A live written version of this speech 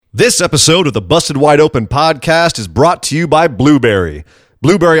This episode of the Busted Wide Open podcast is brought to you by Blueberry.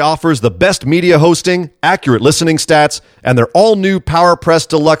 Blueberry offers the best media hosting, accurate listening stats, and their all-new PowerPress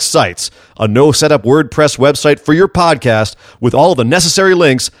Deluxe sites, a no-setup WordPress website for your podcast with all of the necessary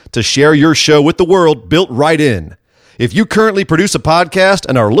links to share your show with the world built right in. If you currently produce a podcast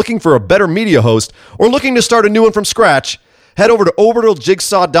and are looking for a better media host or looking to start a new one from scratch, head over to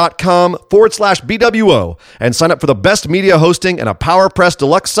orbitaljigsaw.com/BWO and sign up for the best media hosting and a PowerPress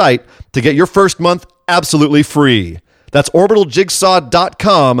Deluxe site to get your first month absolutely free. That's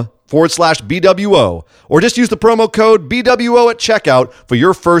orbitaljigsaw.com/BWO, or just use the promo code BWO at checkout for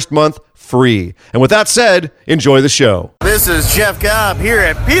your first month free. And with that said, enjoy the show. This is Jeff Cobb here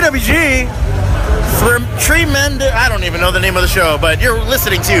at PWG. Tremendous. I don't even know the name of the show, but you're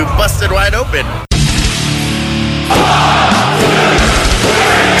listening to Busted Wide Open.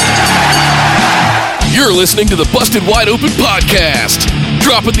 You're listening to the Busted Wide Open podcast,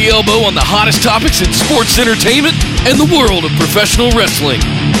 dropping the elbow on the hottest topics in sports entertainment and the world of professional wrestling.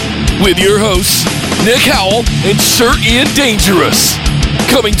 With your hosts, Nick Howell and Sir Ian Dangerous.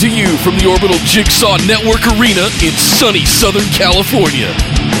 Coming to you from the Orbital Jigsaw Network Arena in sunny Southern California.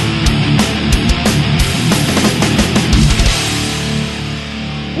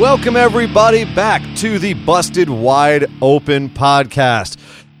 Welcome, everybody, back to the Busted Wide Open podcast.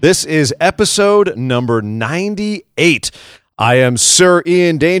 This is episode number 98. I am Sir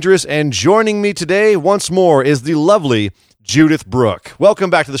Ian Dangerous, and joining me today once more is the lovely Judith Brooke.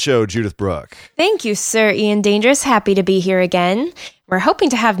 Welcome back to the show, Judith Brooke. Thank you, Sir Ian Dangerous. Happy to be here again. We're hoping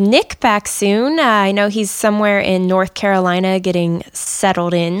to have Nick back soon. I know he's somewhere in North Carolina getting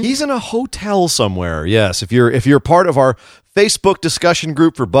settled in. He's in a hotel somewhere, yes. If you're part of our Facebook discussion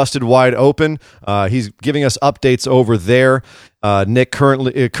group for Busted Wide Open, he's giving us updates over there. Nick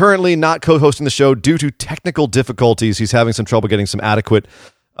currently not co-hosting the show due to technical difficulties. He's having some trouble getting some adequate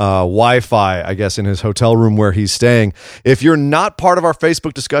Wi-Fi, I guess, in his hotel room where he's staying. If you're not part of our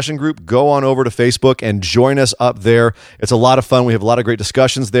Facebook discussion group, go on over to Facebook and join us up there. It's a lot of fun. We have a lot of great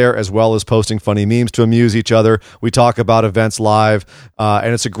discussions there, as well as posting funny memes to amuse each other. We talk about events live,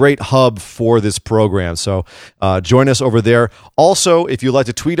 and it's a great hub for this program. So join us over there. Also, if you'd like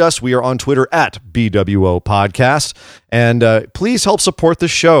to tweet us, we are on Twitter at BWO Podcast. And please help support the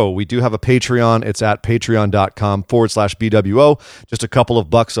show. We do have a Patreon. It's at patreon.com/BWO. Just a couple of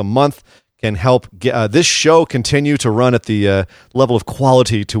bucks a month can help get, this show continue to run at the level of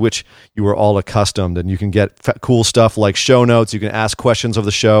quality to which you are all accustomed. And you can get cool stuff like show notes. You can ask questions of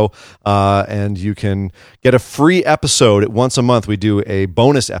the show, and you can get a free episode. Once a month, we do a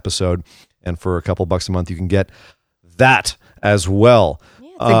bonus episode. And for a couple bucks a month, you can get that as well.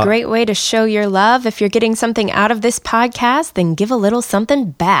 It's a great way to show your love. If you're getting something out of this podcast, then give a little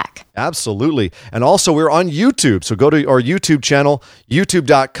something back. Absolutely. And also, we're on YouTube. So go to our YouTube channel,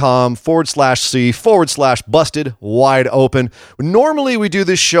 youtube.com/C/Busted Wide Open. Normally, we do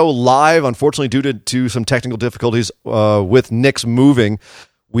this show live. Unfortunately, due to some technical difficulties with Nick's moving,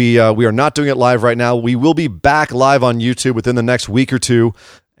 we are not doing it live right now. We will be back live on YouTube within the next week or two.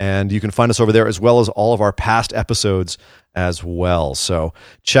 And you can find us over there, as well as all of our past episodes as well. So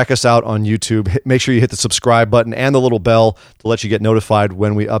check us out on YouTube. Make sure you hit the subscribe button and the little bell to let you get notified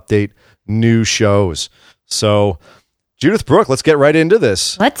when we update new shows. So Judith Brooke, let's get right into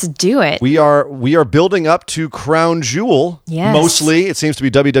this. Let's do it. We are building up to Crown Jewel. Yes. Mostly, it seems to be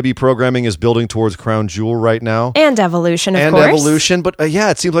WWE programming is building towards Crown Jewel right now. And Evolution, of course. And Evolution, but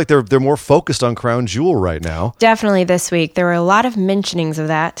it seems like they're more focused on Crown Jewel right now. Definitely this week. There were a lot of mentionings of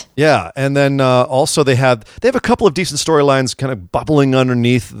that. Yeah, and then also they have a couple of decent storylines kind of bubbling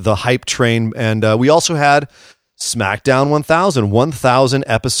underneath the hype train, and we also had SmackDown 1,000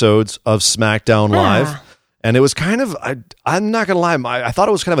 episodes of SmackDown Live. And it was kind of, I'm not going to lie, I thought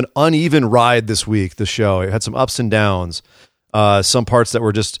it was kind of an uneven ride this week, the show. It had some ups and downs. Some parts that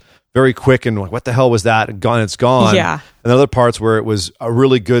were just very quick and like, what the hell was that? And gone, it's gone. Yeah. And other parts where it was a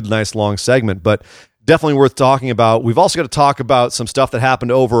really good, nice, long segment. But definitely worth talking about. We've also got to talk about some stuff that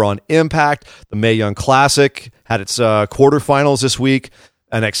happened over on Impact. The Mae Young Classic had its quarterfinals this week.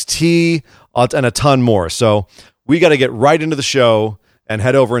 NXT, and a ton more. So we got to get right into the show and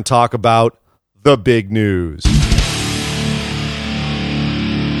head over and talk about the big news.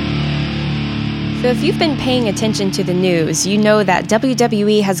 So if you've been paying attention to the news, you know that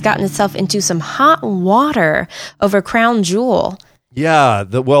WWE has gotten itself into some hot water over Crown Jewel. Yeah,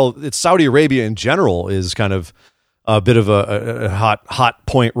 it's Saudi Arabia in general is kind of a bit of a hot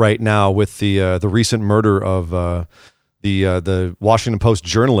point right now with the recent murder of the Washington Post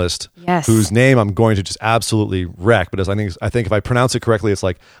journalist, Yes. whose name I'm going to just absolutely wreck. But I think if I pronounce it correctly, it's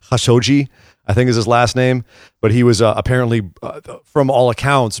like Khashoggi, I think is his last name. But he was apparently, from all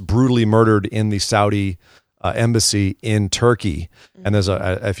accounts, brutally murdered in the Saudi embassy in Turkey. And there's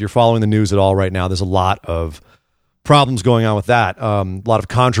if you're following the news at all right now, there's a lot of problems going on with that. A lot of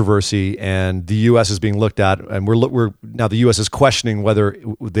controversy, and the U.S. is being looked at, and we're now the U.S. is questioning whether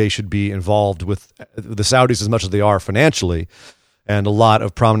they should be involved with the Saudis as much as they are financially. And a lot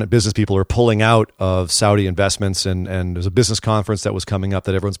of prominent business people are pulling out of Saudi investments, and there's a business conference that was coming up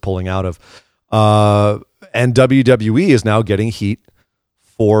that everyone's pulling out of. And WWE is now getting heat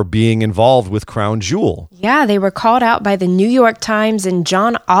for being involved with Crown Jewel. Yeah, they were called out by the New York Times and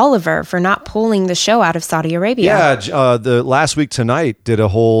John Oliver for not pulling the show out of Saudi Arabia. Yeah, the Last Week Tonight did a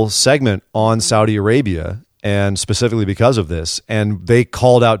whole segment on Saudi Arabia, and specifically because of this, and they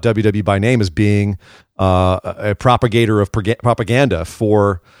called out WWE by name as being a propagator of propaganda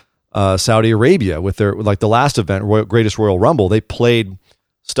for Saudi Arabia with their, like the last event, Greatest Royal Rumble. They played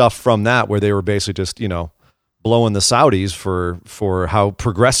stuff from that where they were basically just, blowing the Saudis for how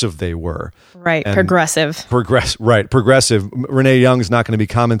progressive they were. Right, and progressive. Progressive. Renee Young's not going to be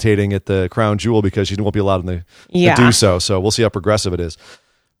commentating at the Crown Jewel because she won't be allowed to do so. So we'll see how progressive it is.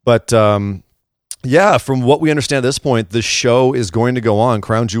 But from what we understand at this point, the show is going to go on.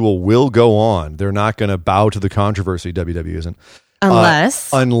 Crown Jewel will go on. They're not going to bow to the controversy. WWE isn't.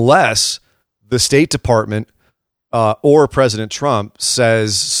 Unless the State Department or President Trump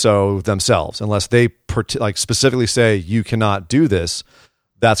says so themselves, unless they specifically say you cannot do this,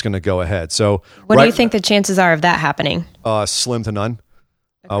 that's going to go ahead. So, what do you think the chances are of that happening? Slim to none.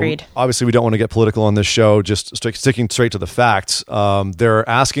 Agreed. Obviously, we don't want to get political on this show. Just sticking straight to the facts. They're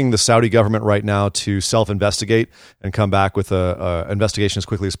asking the Saudi government right now to self-investigate and come back with a investigation as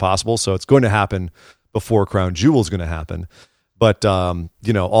quickly as possible. So it's going to happen before Crown Jewel is going to happen. But,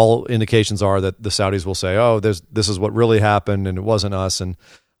 all indications are that the Saudis will say, oh, this is what really happened and it wasn't us. And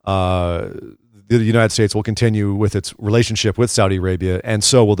the United States will continue with its relationship with Saudi Arabia, and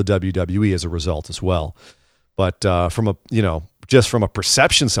so will the WWE as a result as well. But from a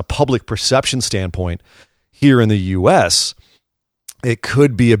public perception standpoint here in the U.S., it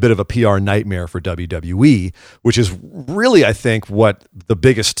could be a bit of a PR nightmare for WWE, which is really, I think, what the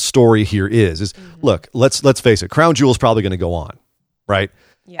biggest story here is look, let's face it, Crown Jewel is probably going to go on, right?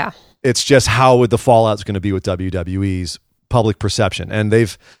 Yeah. It's just how the fallout is going to be with WWE's public perception. And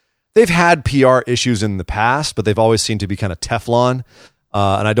they've had PR issues in the past, but they've always seemed to be kind of Teflon.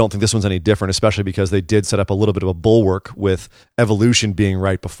 And I don't think this one's any different, especially because they did set up a little bit of a bulwark with Evolution being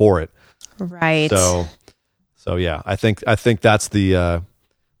right before it. Right. So yeah, I think that's the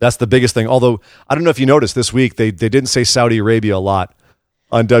biggest thing. Although I don't know if you noticed this week they didn't say Saudi Arabia a lot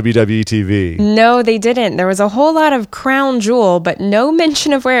on WWE TV. No, they didn't. There was a whole lot of Crown Jewel, but no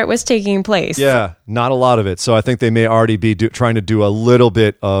mention of where it was taking place. Yeah, not a lot of it. So I think they may already be trying to do a little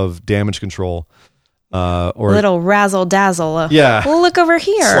bit of damage control, or little razzle dazzle. Yeah, well, look over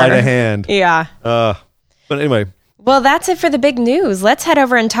here. Sleight of hand. Yeah. But anyway. Well, that's it for the big news. Let's head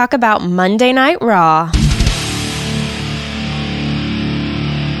over and talk about Monday Night Raw.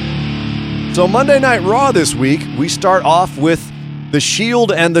 So Monday Night Raw this week, we start off with the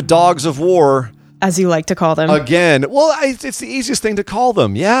Shield and the Dogs of War. As you like to call them. Again. Well, it's the easiest thing to call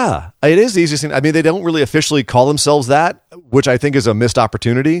them. Yeah, it is the easiest thing. I mean, they don't really officially call themselves that, which I think is a missed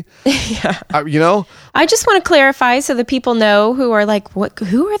opportunity. Yeah. I just want to clarify so the people know who are like,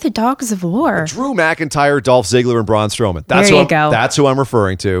 who are the Dogs of War? Drew McIntyre, Dolph Ziggler, and Braun Strowman. That's who I'm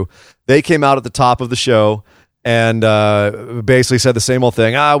referring to. They came out at the top of the show and basically said the same old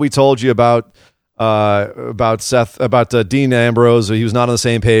thing. We told you about Dean Ambrose. He was not on the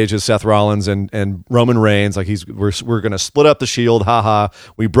same page as Seth Rollins and Roman Reigns. Like we're going to split up the Shield. Haha.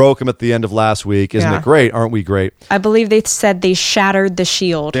 We broke him at the end of last week. Isn't it great? Aren't we great? I believe they said they shattered the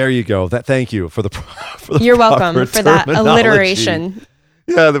Shield. There you go. Thank you for the You're welcome for that alliteration.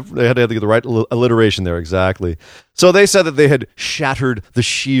 Yeah, they had to get the right alliteration there, exactly. So they said that they had shattered the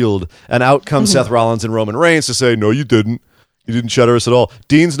Shield, and out comes Seth Rollins and Roman Reigns to say, no, you didn't. You didn't shatter us at all.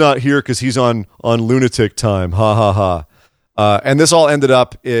 Dean's not here because he's on lunatic time. Ha, ha, ha. And this all ended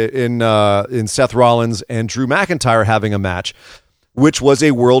up in Seth Rollins and Drew McIntyre having a match, which was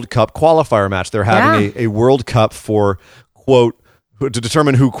a World Cup qualifier match. They're having a World Cup for, quote, to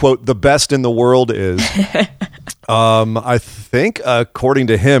determine who, quote, the best in the world is. I think, according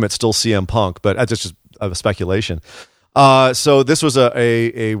to him, it's still CM Punk, but that's just a speculation. So this was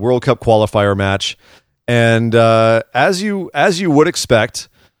a World Cup qualifier match. And as you would expect,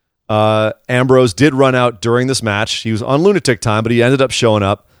 Ambrose did run out during this match. He was on lunatic time, but he ended up showing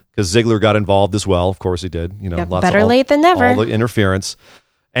up. because Ziggler got involved as well. Of course he did. Better late than never. All the interference.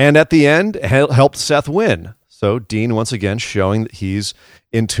 And at the end, helped Seth win. So Dean, once again, showing that he's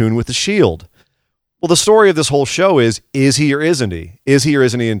in tune with the Shield. Well, the story of this whole show is he or isn't he? Is he or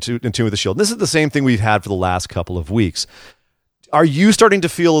isn't he in tune with the Shield? This is the same thing we've had for the last couple of weeks. Are you starting to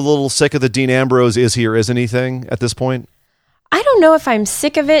feel a little sick of the Dean Ambrose is he or isn't he thing at this point? I don't know if I'm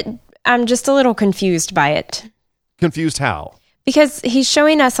sick of it. I'm just a little confused by it. Confused how? Because he's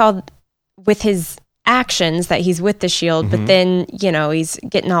showing us all with his actions that he's with the Shield, but then, he's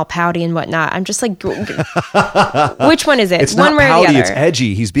getting all pouty and whatnot. I'm just like, which one is it? It's one not way pouty, or the other? it's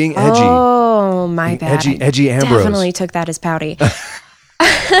edgy. He's being edgy. Oh, my bad. Edgy Ambrose. Definitely took that as pouty.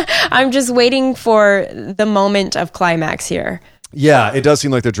 I'm just waiting for the moment of climax here. Yeah, it does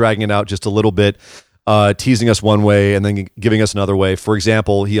seem like they're dragging it out just a little bit, teasing us one way and then giving us another way. For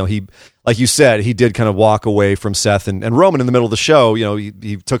example, he like you said, he did kind of walk away from Seth and Roman in the middle of the show.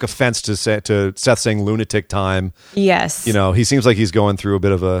 He took offense to Seth saying lunatic time. Yes. He seems like he's going through a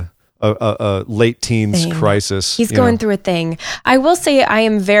bit of a late teens crisis. He's going through a thing. I will say I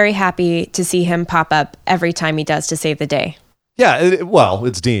am very happy to see him pop up every time he does to save the day. Yeah,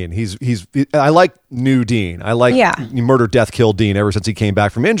 it's Dean. I like new Dean. I like murder, death, kill Dean ever since he came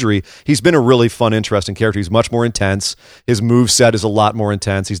back from injury. He's been a really fun, interesting character. He's much more intense. His moveset is a lot more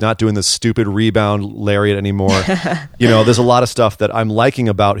intense. He's not doing this stupid rebound lariat anymore. There's a lot of stuff that I'm liking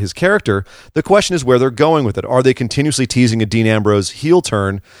about his character. The question is where they're going with it. Are they continuously teasing a Dean Ambrose heel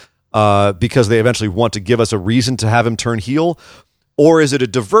turn because they eventually want to give us a reason to have him turn heel? Or is it a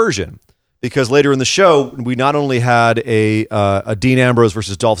diversion? Because later in the show, we not only had a Dean Ambrose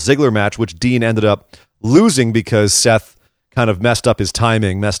versus Dolph Ziggler match, which Dean ended up losing because Seth kind of messed up his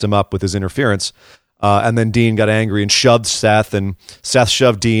timing, messed him up with his interference. And then Dean got angry and shoved Seth, and Seth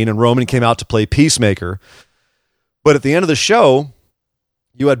shoved Dean, and Roman came out to play Peacemaker. But at the end of the show,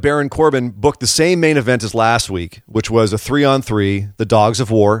 you had Baron Corbin book the same main event as last week, which was a 3-on-3, the Dogs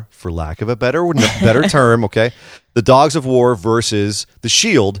of War, for lack of a better term, okay? The Dogs of War versus the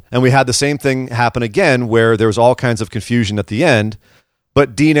Shield, and we had the same thing happen again where there was all kinds of confusion at the end,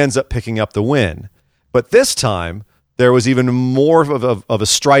 but Dean ends up picking up the win. But this time, there was even more of a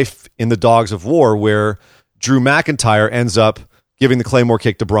strife in the Dogs of War where Drew McIntyre ends up giving the Claymore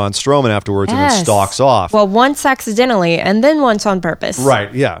kick to Braun Strowman afterwards and then stalks off. Well, once accidentally and then once on purpose.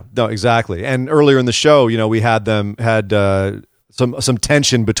 Right, yeah. No, exactly. And earlier in the show, we had some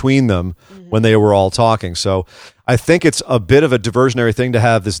tension between them when they were all talking. So I think it's a bit of a diversionary thing to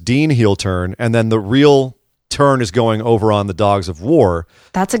have this Dean heel turn, and then the real turn is going over on the Dogs of War.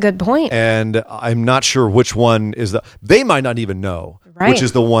 That's a good point. And I'm not sure which one is they might not even know which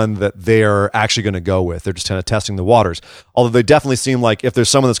is the one that they're actually going to go with. They're just kind of testing the waters. Although they definitely seem like if there's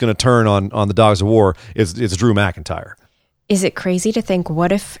someone that's going to turn on the Dogs of War, it's Drew McIntyre. Is it crazy to think,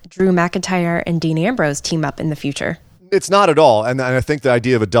 what if Drew McIntyre and Dean Ambrose team up in the future? It's not at all. And I think the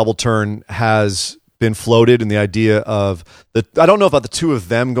idea of a double turn has been floated, and the idea of I don't know about the two of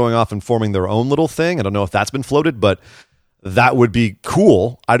them going off and forming their own little thing. I don't know if that's been floated, but that would be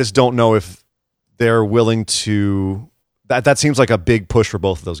cool. I just don't know if they're willing to. That seems like a big push for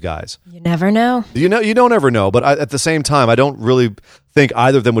both of those guys. You never know. You don't ever know. But at the same time, I don't really think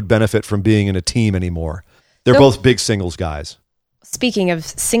either of them would benefit from being in a team anymore. They're both big singles guys. Speaking of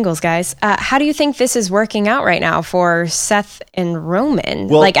singles guys, how do you think this is working out right now for Seth and Roman,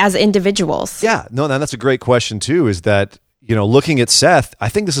 like as individuals? Yeah, no, that's a great question too, is that, looking at Seth, I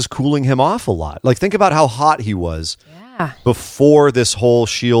think this is cooling him off a lot. Like, think about how hot he was before this whole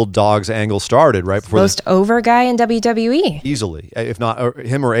Shield Dogs angle started, right? Before most over guy in WWE. Easily, if not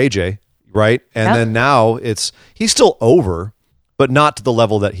him or AJ, right? And then now he's still over, but not to the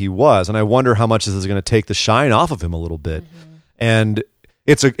level that he was. And I wonder how much this is going to take the shine off of him a little bit. Mm-hmm. And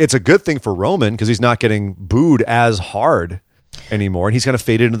it's a good thing for Roman because he's not getting booed as hard anymore, and he's kind of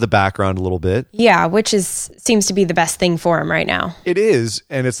faded into the background a little bit. Yeah, which seems to be the best thing for him right now. It is,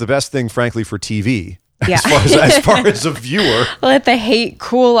 and it's the best thing, frankly, for TV. Yeah. as far as a viewer, let the hate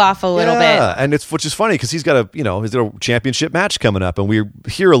cool off a little bit. Yeah, and which is funny because he's got a championship match coming up, and we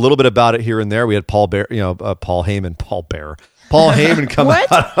hear a little bit about it here and there. We had Paul Heyman come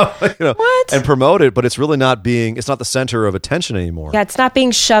out, and promote it, but it's really not the center of attention anymore. Yeah, it's not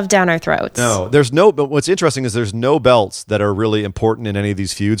being shoved down our throats. No, but what's interesting is there's no belts that are really important in any of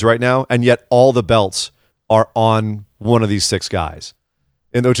these feuds right now, and yet all the belts are on one of these six guys,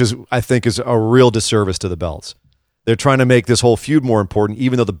 and which I think is a real disservice to the belts. They're trying to make this whole feud more important,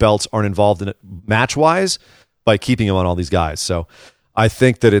 even though the belts aren't involved in it match-wise, by keeping them on all these guys. So I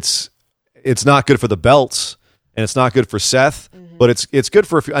think that it's not good for the belts, and it's not good for Seth, but it's good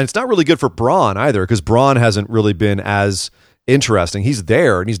for, and it's not really good for Braun either, because Braun hasn't really been as interesting. He's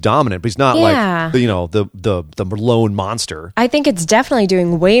there and he's dominant, but he's not like the lone monster. I think it's definitely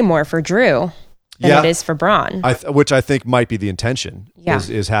doing way more for Drew than it is for Braun. Which I think might be the intention. Yeah.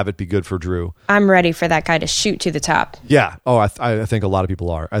 Is have it be good for Drew. I'm ready for that guy to shoot to the top. Yeah. Oh, I think a lot of people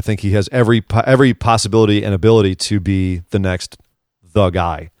are. I think he has every possibility and ability to be the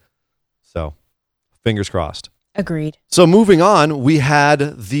guy. So, fingers crossed. Agreed. So moving on, we had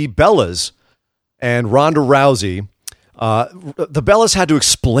the Bellas and Ronda Rousey. The Bellas had to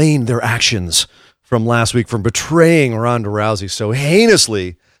explain their actions from last week from betraying Ronda Rousey so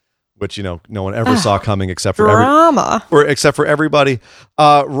heinously, which no one ever saw coming except for drama. Except for everybody.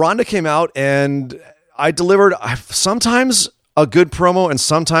 Ronda came out and I delivered sometimes a good promo and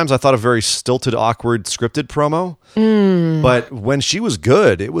sometimes I thought a very stilted, awkward, scripted promo. But when she was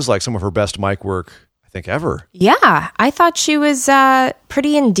good, it was like some of her best mic work, I think, ever. Yeah, I thought she was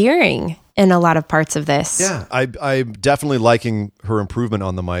pretty endearing in a lot of parts of this. Yeah, I'm definitely liking her improvement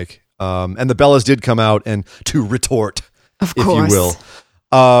on the mic. And the Bellas did come out and to retort, of if course. you will.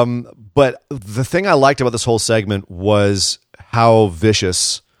 But the thing I liked about this whole segment was how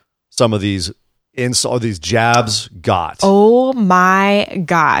vicious some of these jabs got. Oh my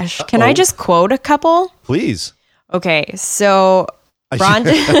gosh. Can I just quote a couple? Please. Okay, so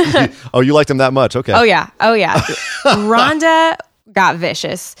Ronda. Oh, you liked him that much? Okay. Oh yeah. Ronda got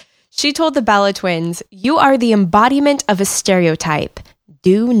vicious. She told the Bella twins, "You are the embodiment of a stereotype.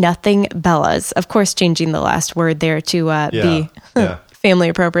 Do nothing Bellas." Of course, changing the last word there to be family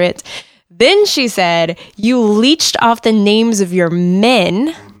appropriate. Then she said, "You leached off the names of your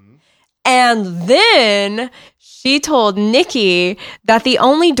men." And then she told Nikki that the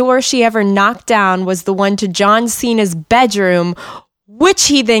only door she ever knocked down was the one to John Cena's bedroom, which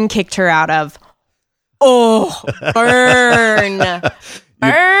he then kicked her out of. Oh, burn.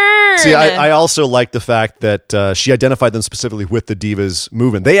 Burn. See, I also like the fact that she identified them specifically with the Divas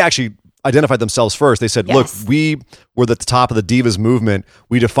movement. They actually identified themselves first. They said, look, we were at the top of the Divas movement.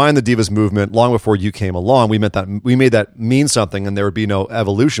 We defined the Divas movement long before you came along. We made that mean something, and there would be no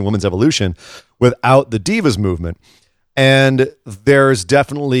evolution, women's evolution, without the Divas movement. And there's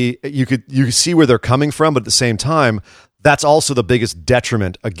definitely, you could see where they're coming from, but at the same time, that's also the biggest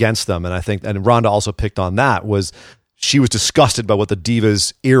detriment against them. And I think, and Ronda also picked on that, was she was disgusted by what the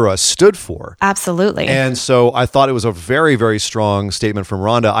Divas era stood for. Absolutely. And so I thought it was a very, very strong statement from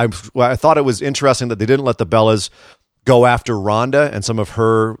Ronda. I thought it was interesting that they didn't let the Bellas go after Ronda and some of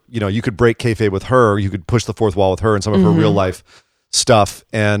her, you could break kayfabe with her, you could push the fourth wall with her and some of her real life stuff.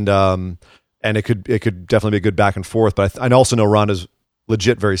 And it could definitely be a good back and forth. But I also know Ronda's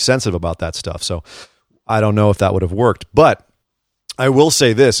legit very sensitive about that stuff. So I don't know if that would have worked. But I will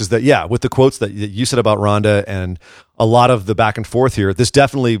say this, is that, with the quotes that you said about Ronda and a lot of the back and forth here, this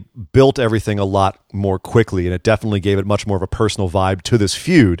definitely built everything a lot more quickly, and it definitely gave it much more of a personal vibe to this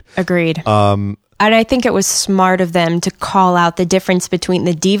feud. Agreed. And I think it was smart of them to call out the difference between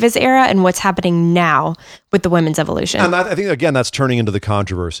the Divas era and what's happening now with the women's evolution. And I think, again, that's turning into the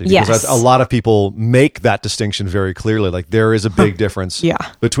controversy. Because a lot of people make that distinction very clearly. Like, there is a big difference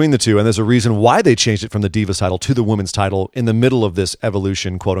between the two. And there's a reason why they changed it from the Divas title to the women's title in the middle of this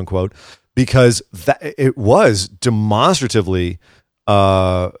evolution, quote unquote, because it was demonstratively,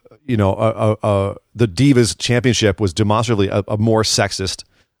 the Divas championship was demonstratively a more sexist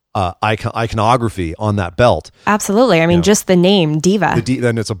iconography on that belt. Absolutely. I mean, just the name Diva.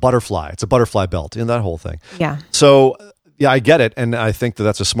 Then it's a butterfly. It's a butterfly belt in that whole thing. Yeah. So, I get it. And I think that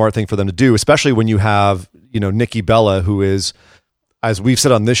that's a smart thing for them to do, especially when you have, Nikki Bella, who is, as we've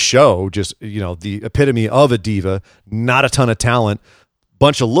said on this show, just, the epitome of a diva, not a ton of talent,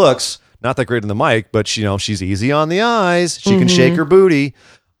 bunch of looks, not that great in the mic, but she's easy on the eyes. She can shake her booty.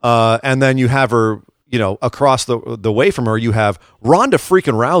 And then you have her, across the way from her, you have Ronda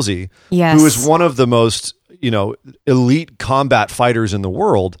freaking Rousey, who is one of the most, elite combat fighters in the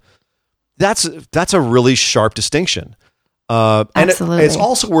world. That's a really sharp distinction. And Absolutely. It's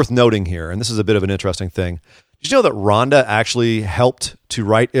also worth noting here, and this is a bit of an interesting thing. Did you know that Ronda actually helped to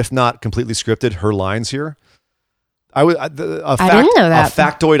write, if not completely scripted, her lines here? I didn't know that. A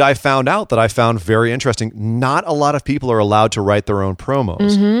factoid I found out that I found very interesting. Not a lot of people are allowed to write their own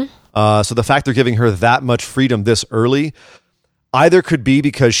promos. So the fact they're giving her that much freedom this early either could be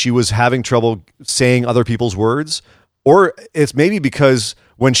because she was having trouble saying other people's words, or it's maybe because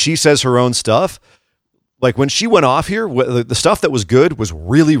when she says her own stuff, like when she went off here, the stuff that was good was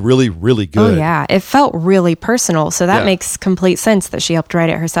really, really, really good. Oh, yeah. It felt really personal. So that makes complete sense that she helped write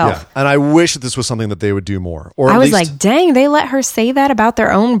it herself. Yeah. And I wish that this was something that they would do more. Or I was like, dang, they let her say that about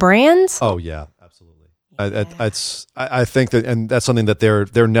their own brands? Oh, yeah. I think that, and that's something that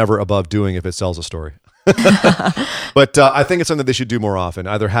they're never above doing if it sells a story. But I think it's something they should do more often.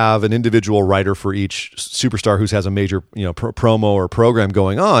 Either have an individual writer for each superstar who has a major, promo or program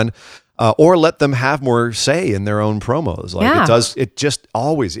going on, or let them have more say in their own promos. Like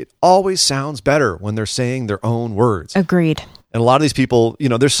it always sounds better when they're saying their own words. Agreed. And a lot of these people,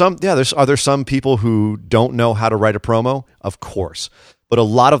 are there some people who don't know how to write a promo? Of course. But a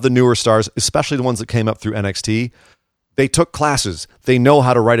lot of the newer stars, especially the ones that came up through NXT, they took classes. They know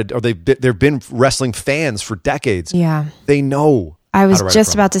how to write it, or they've been wrestling fans for decades. Yeah. They know. I was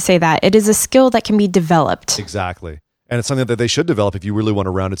just about to say that. It is a skill that can be developed. Exactly. And it's something that they should develop if you really want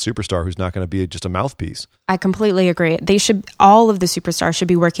a rounded superstar who's not going to be just a mouthpiece. I completely agree. All of the superstars should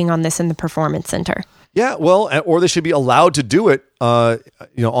be working on this in the Performance Center. Yeah, well, or they should be allowed to do it, on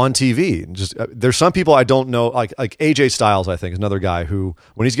TV. Just there's some people I don't know, like AJ Styles. I think is another guy who,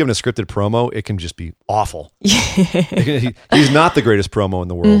 when he's given a scripted promo, it can just be awful. He's not the greatest promo in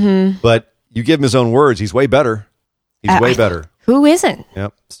the world, but you give him his own words, he's way better. He's way better. Who isn't?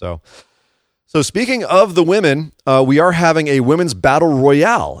 Yep. So speaking of the women, we are having a women's battle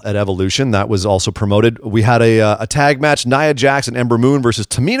royale at Evolution. That was also promoted. We had a tag match, Nia Jax and Ember Moon versus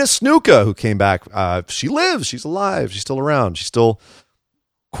Tamina Snuka, who came back. She lives. She's alive. She's still around. She's still,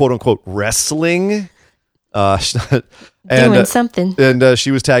 quote unquote, wrestling. Doing something. And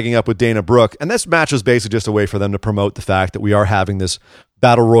she was tagging up with Dana Brooke. And this match was basically just a way for them to promote the fact that we are having this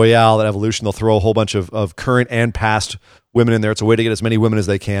battle royale at Evolution. They'll throw a whole bunch of current and past women in there. It's a way to get as many women as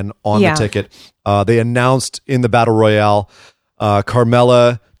they can on the ticket. They announced in the battle royale,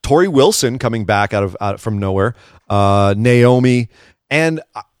 Carmella, Tori Wilson coming back out from nowhere, Naomi, and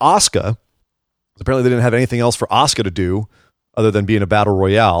Asuka. Apparently, they didn't have anything else for Asuka to do other than be in a battle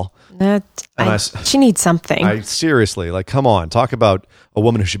royale. She needs something. Seriously, come on, talk about a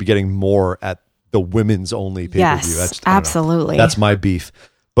woman who should be getting more at the women's only pay-per-view. Yes, absolutely. That's my beef.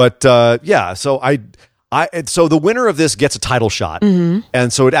 But so the winner of this gets a title shot,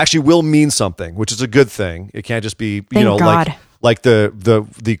 and so it actually will mean something, which is a good thing. It can't just be like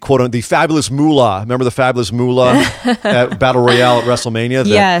the quote the Fabulous Moolah. Remember the Fabulous Moolah at Battle Royale at WrestleMania?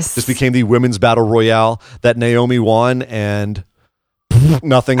 Yes, this became the women's Battle Royale that Naomi won, and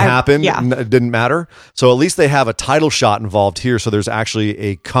nothing happened. It didn't matter. So at least they have a title shot involved here. So there's actually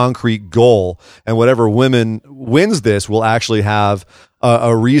a concrete goal, and whatever women wins this will actually have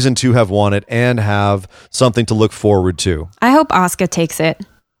a reason to have won it and have something to look forward to. I hope Asuka takes it.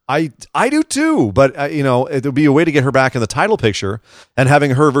 I do too, but it would be a way to get her back in the title picture, and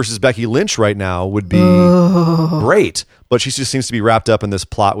having her versus Becky Lynch right now would be great. But she just seems to be wrapped up in this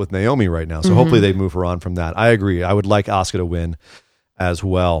plot with Naomi right now. So hopefully they move her on from that. I agree. I would like Asuka to win as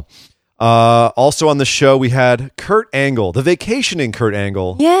well. Also on the show, we had Kurt Angle, the vacationing Kurt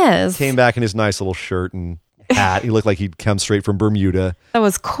Angle. Yes. Came back in his nice little shirt and hat. He looked like he'd come straight from Bermuda. That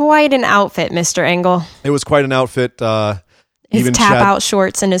was quite an outfit, Mr. Angle. It was quite an outfit. His tap-out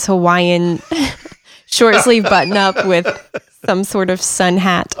shorts and his Hawaiian short sleeve button-up with some sort of sun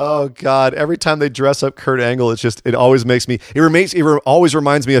hat. Oh God! Every time they dress up Kurt Angle, it always makes me. It always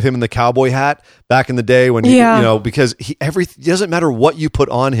reminds me of him in the cowboy hat back in the day when because it doesn't matter what you put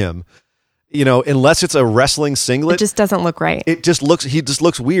on him, unless it's a wrestling singlet, it just doesn't look right. He just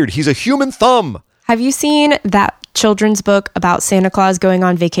looks weird. He's a human thumb. Have you seen that children's book about Santa Claus going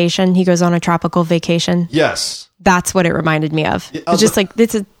on vacation? He goes on a tropical vacation. Yes. That's what it reminded me of. It's just like,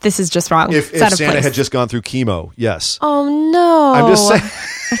 this is just wrong. If Santa had just gone through chemo, yes. Oh, no. I'm just saying.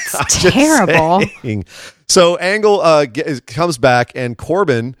 It's terrible. So Angle comes back, and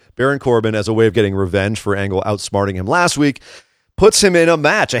Baron Corbin, as a way of getting revenge for Angle outsmarting him last week, puts him in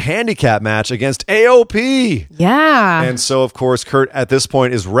a handicap match against AOP. Yeah. And so, of course, Kurt at this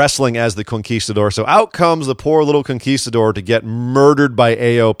point is wrestling as the Conquistador. So out comes the poor little Conquistador to get murdered by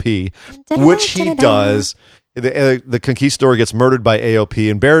AOP, which he does. The Conquistador gets murdered by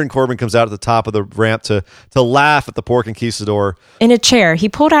AOP, and Baron Corbin comes out at the top of the ramp to laugh at the poor Conquistador. In a chair. He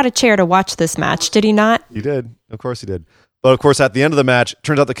pulled out a chair to watch this match, did he not? He did. Of course he did. But, of course, at the end of the match,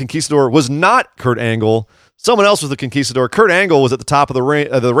 turns out the Conquistador was not Kurt Angle. Someone else was the Conquistador. Kurt Angle was at the top of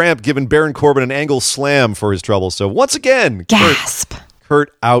the ramp, giving Baron Corbin an Angle slam for his trouble. So once again, gasp.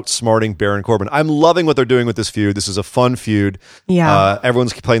 Kurt outsmarting Baron Corbin. I'm loving what they're doing with this feud. This is a fun feud. Yeah.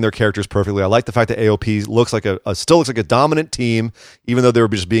 Everyone's playing their characters perfectly. I like the fact that AOP still looks like a dominant team, even though they were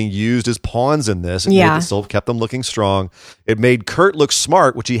just being used as pawns in this. It still kept them looking strong. It made Kurt look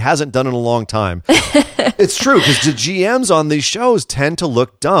smart, which he hasn't done in a long time. It's true, because the GMs on these shows tend to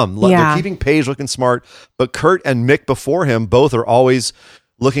look dumb. They're keeping Paige looking smart, but Kurt and Mick before him both are always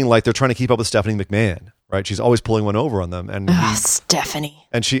looking like they're trying to keep up with Stephanie McMahon. Right, she's always pulling one over on them, and Stephanie.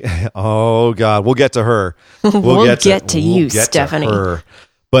 And she, oh God, we'll get to her. We'll get to you, Stephanie.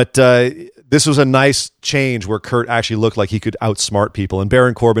 But this was a nice change where Kurt actually looked like he could outsmart people. And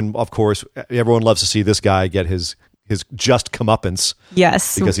Baron Corbin, of course, everyone loves to see this guy get his just comeuppance.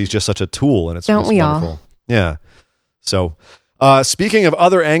 Yes. Because he's just such a tool, and it's Don't we wonderful. all? Yeah. So, speaking of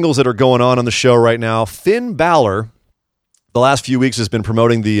other angles that are going on the show right now, Finn Balor, the last few weeks has been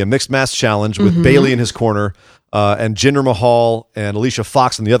promoting the Mixed Match Challenge with Bayley in his corner, and Jinder Mahal and Alicia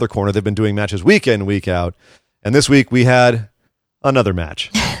Fox in the other corner. They've been doing matches week in, week out. And this week we had another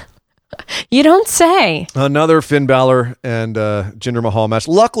match. You don't say. Another Finn Balor and Jinder Mahal match.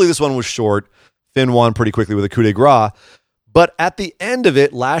 Luckily, this one was short. Finn won pretty quickly with a coup de grace. But at the end of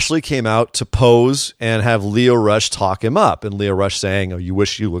it, Lashley came out to pose and have Leo Rush talk him up. And Leo Rush saying, "Oh, you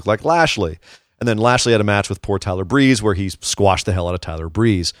wish you looked like Lashley." And then Lashley had a match with poor Tyler Breeze where he squashed the hell out of Tyler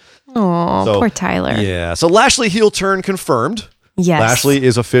Breeze. Oh, poor Tyler. Yeah. So Lashley heel turn confirmed. Yes. Lashley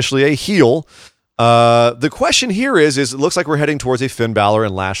is officially a heel. The question here is it looks like we're heading towards a Finn Balor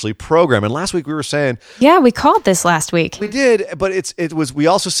and Lashley program. And last week we were saying, yeah, we called this last week. we did, but we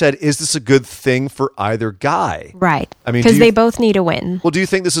also said, is this a good thing for either guy? Right. I mean, because they both need a win. Well, do you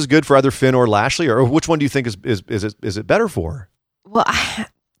think this is good for either Finn or Lashley, or which one do you think is it better for? Well,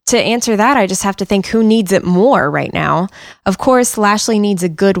 to answer that, I just have to think who needs it more right now. Of course, Lashley needs a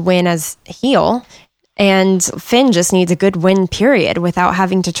good win as heel, and Finn just needs a good win, period, without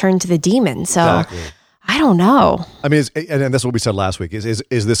having to turn to the demon. So Exactly. I don't know. I mean, and that's what we said last week. Is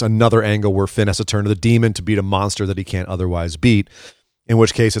this another angle where Finn has to turn to the demon to beat a monster that he can't otherwise beat? In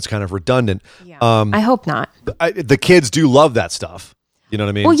which case, it's kind of redundant. Yeah. I hope not. The kids do love that stuff. You know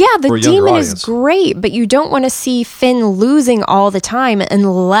what I mean? Well, yeah, For the a younger demon audience. is great, but you don't want to see Finn losing all the time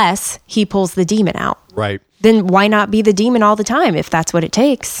unless he pulls the demon out. Right. Then why not be the demon all the time if that's what it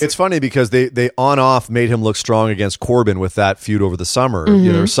takes? It's funny because they on-off made him look strong against Corbin with that feud over the summer. You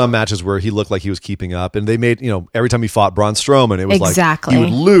know, there were some matches where he looked like he was keeping up, and they made, every time he fought Braun Strowman, it was Exactly. like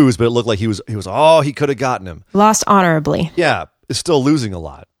he would lose, but it looked like he could have gotten him. Lost honorably. Yeah, it's still losing a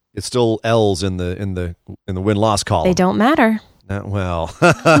lot. It's still L's in the win-loss column. They don't matter. Well,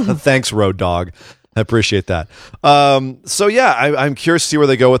 thanks, Road Dogg. I appreciate that. So yeah, I'm curious to see where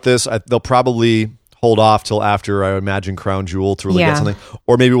they go with this. They'll probably hold off till after, I imagine, Crown Jewel to really get something,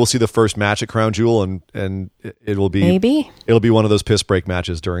 or maybe we'll see the first match at Crown Jewel, and it will be it'll be one of those piss break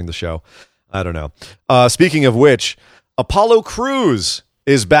matches during the show. I don't know. Speaking of which, Apollo Crews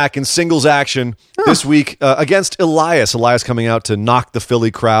is back in singles action this week against Elias. Elias coming out to knock the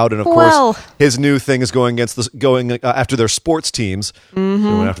Philly crowd, and of course, his new thing is going after their sports teams,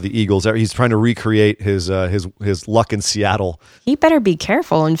 going after the Eagles. He's trying to recreate his luck in Seattle. He better be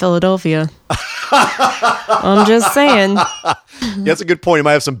careful in Philadelphia. I'm just saying. Yeah, that's a good point. He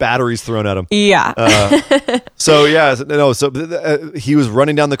might have some batteries thrown at him. Yeah. So he was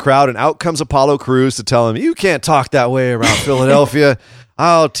running down the crowd, and out comes Apollo Crews to tell him, "You can't talk that way around Philadelphia.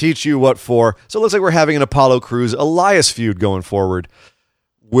 I'll teach you what for." So it looks like we're having an Apollo Crews Elias feud going forward,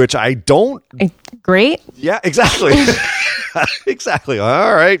 which I don't. Great. Yeah, exactly. Exactly.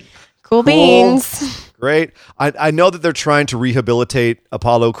 All right. Cool beans. Great. I know that they're trying to rehabilitate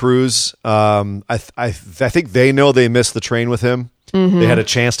Apollo Crews. I think they know they missed the train with him. They had a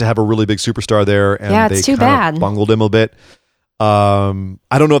chance to have a really big superstar there, and it's they too kind bad. of bungled him a bit. I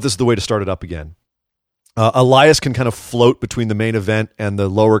don't know if this is the way to start it up again. Elias can kind of float between the main event and the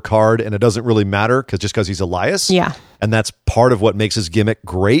lower card, and it doesn't really matter because he's Elias. Yeah. And that's part of what makes his gimmick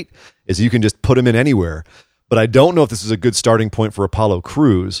great, is you can just put him in anywhere. But I don't know if this is a good starting point for Apollo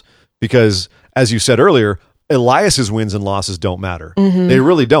Crews, because as you said earlier, Elias's wins and losses don't matter. They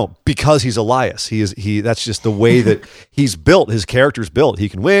really don't, because he's Elias. That's just the way that he's built. His character's built. He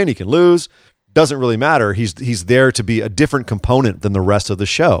can win, he can lose. Doesn't really matter. He's there to be a different component than the rest of the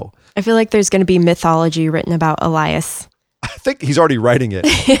show. I feel like there's going to be mythology written about Elias. I think he's already writing it.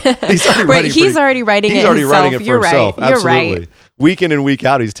 He's already writing it for You're himself. Right. You're Absolutely. right. Week in and week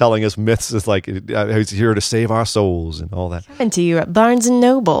out, he's telling us myths. It's like he's here to save our souls and all that. Coming to you at Barnes &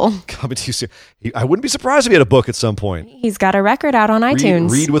 Noble. Coming to you soon. I wouldn't be surprised if he had a book at some point. He's got a record out on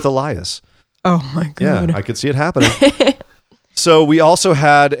iTunes. Read with Elias. Oh my God. Yeah, I could see it happening. So we also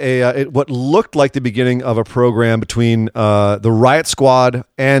had what looked like the beginning of a program between the Riot Squad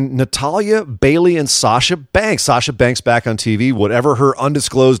and Natalya, Bayley, and Sasha Banks. Sasha Banks back on TV, whatever her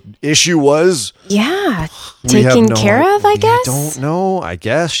undisclosed issue was. Yeah, taken care of, I guess? I don't know. I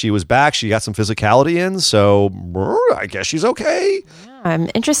guess she was back. She got some physicality in, so I guess she's okay.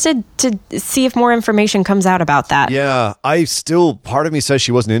 I'm interested to see if more information comes out about that. Yeah, part of me says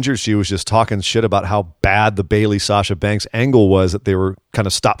she wasn't injured. She was just talking shit about how bad the Bayley-Sasha Banks angle was, that they were kind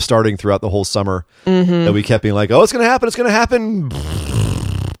of stop-starting throughout the whole summer. That we kept being like, oh, it's going to happen.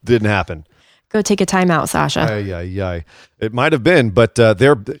 Didn't happen. Go take a timeout, Sasha. It might have been, but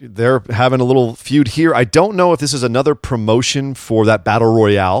they're having a little feud here. I don't know if this is another promotion for that battle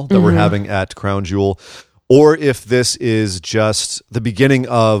royale that we're having at Crown Jewel, or if this is just the beginning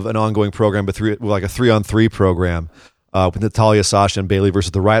of an ongoing program, but like a 3-on-3 program with Natalya, Sasha, and Bayley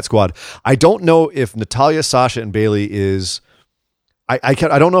versus the Riot Squad. I don't know if Natalya, Sasha, and Bayley is. I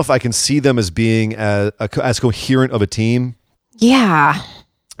don't know if I can see them as being as coherent of a team. Yeah.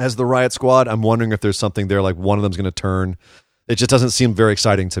 As the Riot Squad. I'm wondering if there's something there, like one of them's going to turn. It just doesn't seem very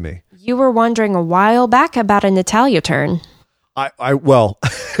exciting to me. You were wondering a while back about a Natalya turn. Well,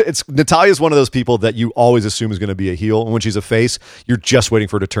 it's Natalya's one of those people that you always assume is going to be a heel, and when she's a face, you're just waiting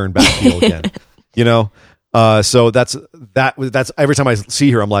for her to turn back heel again. You know, so that's every time I see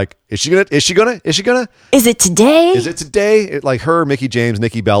her, I'm like, is she gonna? Is it today? Like her, Mickie James,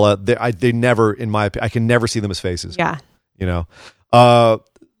 Nikki Bella, they never, in my opinion, I can never see them as faces. Yeah, you know.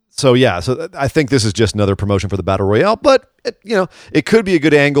 So I think this is just another promotion for the Battle Royale, but it could be a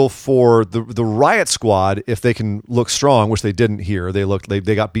good angle for the Riot Squad if they can look strong, which they didn't here.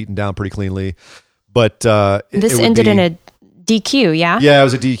 They got beaten down pretty cleanly, but this ended in a DQ. Yeah, it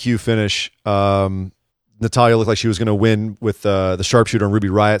was a DQ finish. Natalya looked like she was going to win with the sharpshooter on Ruby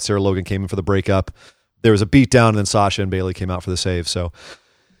Riott. Sarah Logan came in for the breakup. There was a beatdown, and then Sasha and Bayley came out for the save. So.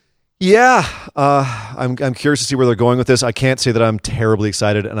 Yeah, I'm curious to see where they're going with this. I can't say that I'm terribly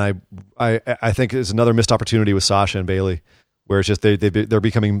excited, and I think it's another missed opportunity with Sasha and Bayley, where it's just they're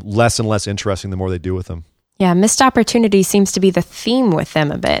becoming less and less interesting the more they do with them. Yeah, missed opportunity seems to be the theme with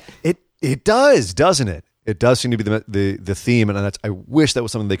them a bit. It does, doesn't it? It does seem to be the theme, and I wish that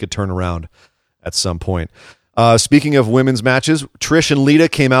was something they could turn around at some point. Speaking of women's matches, Trish and Lita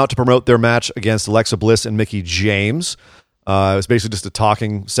came out to promote their match against Alexa Bliss and Mickie James. It was basically just a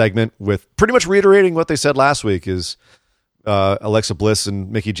talking segment with pretty much reiterating what they said last week is Alexa Bliss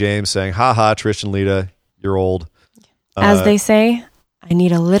and Mickie James saying, "Ha ha, Trish and Lita, you're old." As they say, I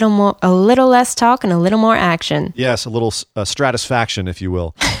need a little less talk and a little more action. Yes, a little stratisfaction, if you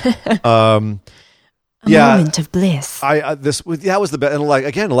will. Moment of bliss. That was the best. And like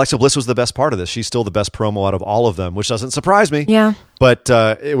again, Alexa Bliss was the best part of this. She's still the best promo out of all of them, which doesn't surprise me. Yeah, but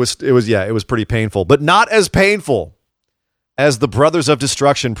it was pretty painful, but not as painful as the Brothers of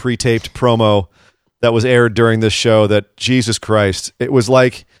Destruction pre-taped promo that was aired during this show. That Jesus Christ, it was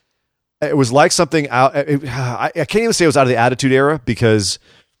like something out. I can't even say it was out of the Attitude Era because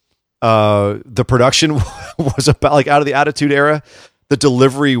the production was about like out of the Attitude Era. The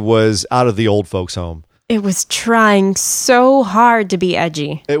delivery was out of the old folks' home. It was trying so hard to be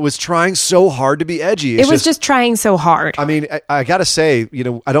edgy. It was trying so hard to be edgy. It was just trying so hard. I mean, I got to say,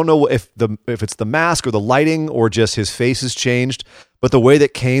 I don't know if it's the mask or the lighting or just his face has changed, but the way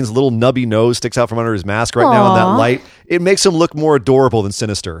that Kane's little nubby nose sticks out from under his mask right now in that light, it makes him look more adorable than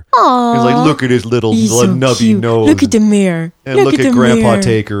sinister. Aww. He's like, look at his little so nubby cute. nose. Look at the mirror. And look at Grandpa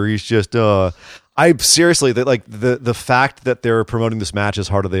Taker. He's just, I seriously, that like the fact that they're promoting this match as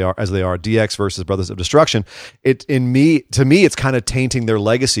hard as they are, DX versus Brothers of Destruction, to me, it's kind of tainting their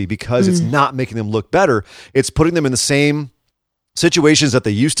legacy because it's not making them look better. It's putting them in the same situations that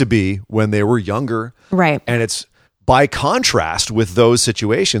they used to be when they were younger. Right. And it's by contrast with those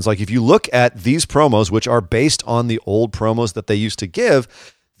situations. Like if you look at these promos, which are based on the old promos that they used to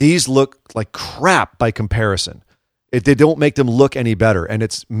give, these look like crap by comparison. They don't make them look any better, and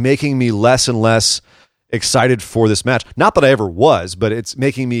it's making me less and less excited for this match. Not that I ever was, but it's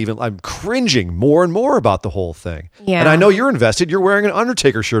making me I'm cringing more and more about the whole thing. Yeah. And I know you're invested. You're wearing an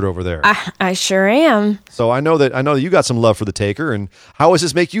Undertaker shirt over there. I sure am. So I know that you got some love for the Taker, and how does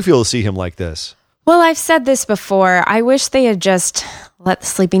this make you feel to see him like this? Well, I've said this before. I wish they had just let the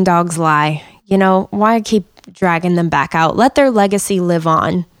sleeping dogs lie. Why keep dragging them back out? Let their legacy live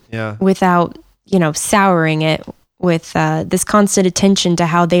on. Yeah. Without, souring it with this constant attention to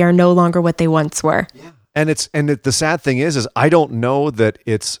how they are no longer what they once were. Yeah. And the sad thing is I don't know that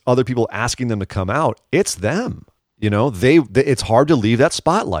it's other people asking them to come out. It's them. It's hard to leave that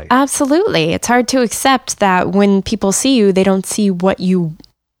spotlight. Absolutely. It's hard to accept that when people see you, they don't see what you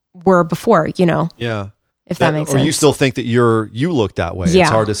were before, Yeah. If that makes sense. Or you still think that you look that way. Yeah.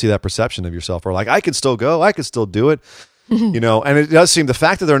 It's hard to see that perception of yourself. Or like, I could still go. I could still do it. And it does seem the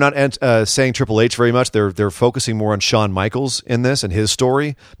fact that they're not saying Triple H very much, they're focusing more on Shawn Michaels in this and his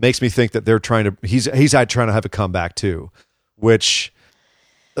story makes me think that they're trying to he's trying to have a comeback too, which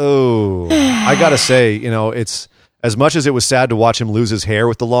I gotta say, it's as much as it was sad to watch him lose his hair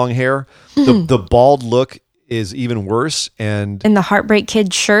with the long hair, the bald look is even worse. And in the Heartbreak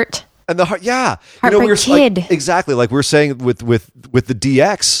Kid shirt, and Heartbreak Kid, exactly like we're saying with the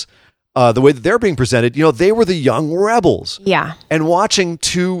DX. The way that they're being presented, they were the young rebels. Yeah. And watching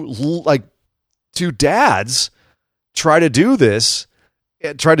two two dads try to do this, we're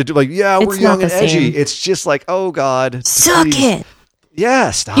It's young not and the edgy. same. It's just like, oh God, Suck please. it.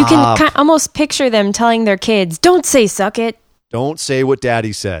 Yeah, stop. You can almost picture them telling their kids, "Don't say suck it." Don't say what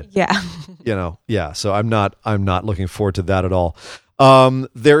Daddy said. Yeah. Yeah. So I'm not looking forward to that at all.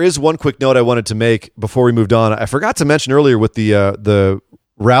 There is one quick note I wanted to make before we moved on. I forgot to mention earlier with the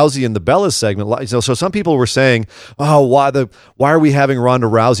Rousey and the Bellas segment. So some people were saying, "Oh, why are we having Ronda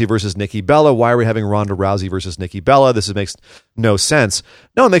Rousey versus Nikki Bella? Why are we having Ronda Rousey versus Nikki Bella? This makes no sense."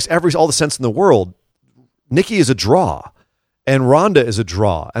 No, it makes all the sense in the world. Nikki is a draw, and Ronda is a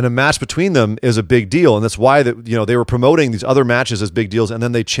draw, and a match between them is a big deal, and that's why they were promoting these other matches as big deals, and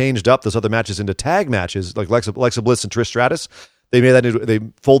then they changed up those other matches into tag matches, like Alexa Bliss and Trish Stratus. They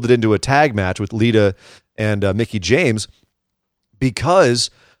folded into a tag match with Lita and Mickie James,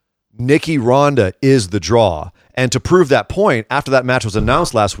 because Nikki Ronda is the draw. And to prove that point, after that match was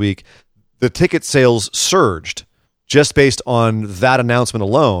announced last week, the ticket sales surged just based on that announcement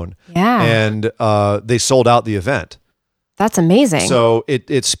alone. Yeah. And they sold out the event. That's amazing. So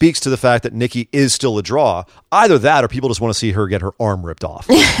it speaks to the fact that Nikki is still a draw. Either that, or people just want to see her get her arm ripped off.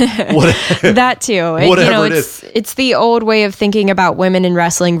 That too. Whatever it is. It's the old way of thinking about women in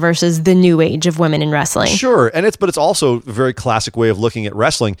wrestling versus the new age of women in wrestling. Sure, but it's also a very classic way of looking at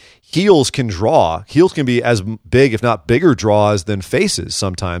wrestling. Heels can draw. Heels can be as big, if not bigger, draws than faces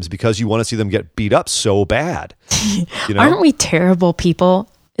sometimes, because you want to see them get beat up so bad. Aren't we terrible people?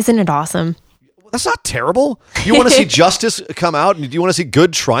 Isn't it awesome? That's not terrible. You want to see justice come out, and you want to see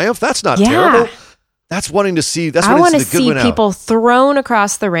good triumph? That's not terrible. That's wanting to see. I want to see people thrown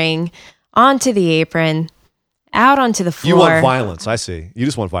across the ring, onto the apron, out onto the floor. You want violence. I see. You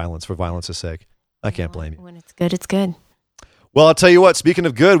just want violence for violence's sake. I can't blame you. When it's good, it's good. Well, I'll tell you what. Speaking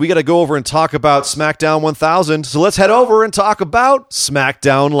of good, we got to go over and talk about SmackDown 1000. So let's head over and talk about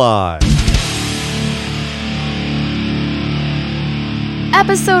SmackDown Live.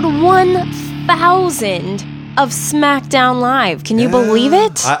 Episode 1000 of SmackDown Live. Can you believe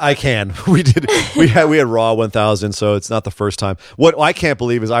it? I can. We did. We had Raw 1000, so it's not the first time. What I can't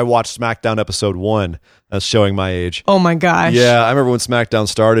believe is I watched SmackDown episode 1. That's showing my age. Oh my gosh. Yeah, I remember when SmackDown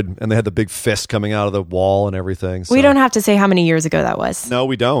started, and they had the big fist coming out of the wall and everything. So. We don't have to say how many years ago that was. No,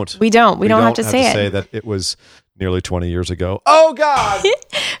 we don't. We don't have to say that it was nearly 20 years ago. Oh God!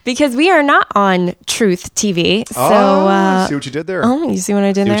 Because we are not on Truth TV. So see what you did there. Oh, you see what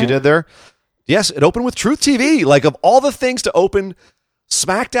I did there? See what you did there? Yes, it opened with Truth TV. Like, of all the things to open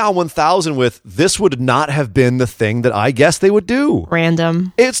SmackDown 1000 with, this would not have been the thing that I guess they would do.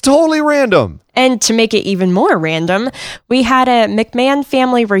 Random. It's totally random. And to make it even more random, we had a McMahon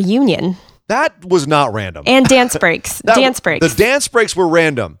family reunion. That was not random. And dance breaks. The dance breaks were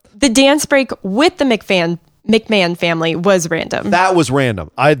random. The dance break with the McMahon family was random. That was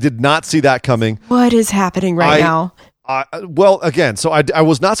random. I did not see that coming. What is happening now? Well, again, so I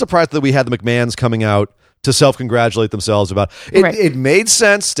was not surprised that we had the McMahons coming out to self-congratulate themselves about it. Right. It made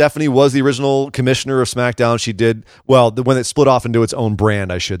sense. Stephanie was the original commissioner of SmackDown. She did, well, when it split off into its own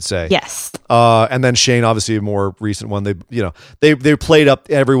brand, I should say. Yes. And then Shane, obviously a more recent one. They played up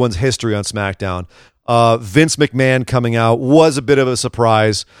everyone's history on SmackDown. Vince McMahon coming out was a bit of a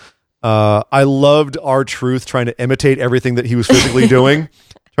surprise. I loved R-Truth trying to imitate everything that he was physically doing.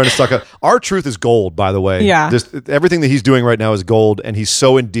 Trying to suck up. R-Truth is gold, by the way. Yeah. Just everything that he's doing right now is gold, and he's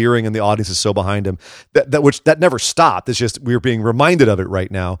so endearing, and the audience is so behind him. That never stopped. It's just we're being reminded of it right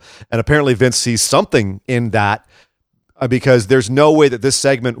now. And apparently Vince sees something in that, because there's no way that this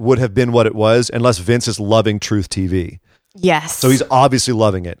segment would have been what it was unless Vince is loving Truth TV. Yes. So he's obviously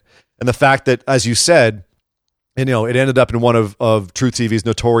loving it. And the fact that, as you said, it ended up in one of Truth TV's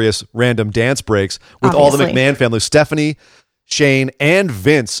notorious random dance breaks with all the McMahon family, Stephanie, Shane, and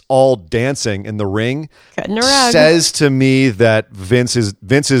Vince all dancing in the ring. Cutting a rug. Says to me that Vince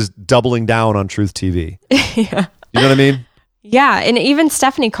is doubling down on Truth TV. Yeah. You know what I mean? Yeah, and even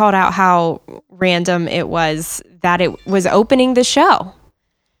Stephanie called out how random it was that it was opening the show.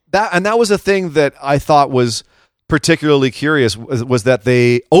 That was a thing that I thought was particularly curious, was that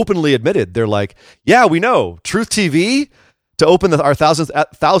they openly admitted, they're like, yeah, we know Truth TV to open our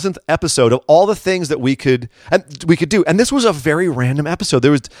 1000th episode of all the things that we could do. And this was a very random episode.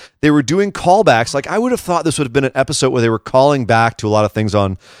 They were doing callbacks. Like, I would have thought this would have been an episode where they were calling back to a lot of things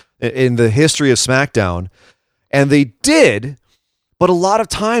in the history of SmackDown. And they did, but a lot of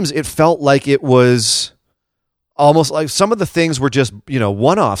times it felt like it was almost like some of the things were just,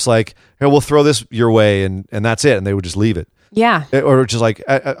 one-offs, like, hey, we'll throw this your way and that's it. And they would just leave it. Yeah. Or just like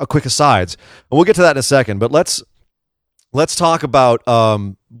a quick asides. And we'll get to that in a second, but let's talk about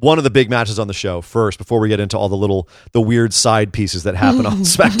one of the big matches on the show first before we get into all the weird side pieces that happen on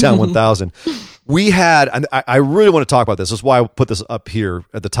SmackDown 1000. we had, and I really want to talk about this. This is why I put this up here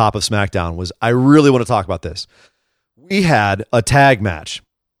at the top of SmackDown, was I really want to talk about this. We had a tag match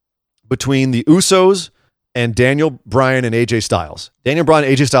between the Usos and Daniel Bryan and AJ Styles. Daniel Bryan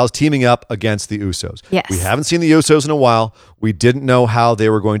and AJ Styles teaming up against the Usos. Yes. We haven't seen the Usos in a while. We didn't know how they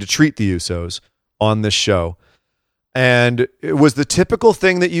were going to treat the Usos on this show. And it was the typical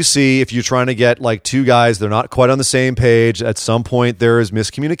thing that you see if you're trying to get like two guys, they're not quite on the same page. At some point, there is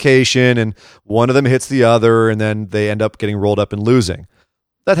miscommunication and one of them hits the other and then they end up getting rolled up and losing.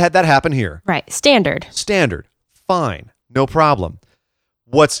 That happened here. Right. Standard. Fine. No problem.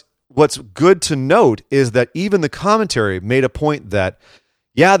 What's good to note is that even the commentary made a point that,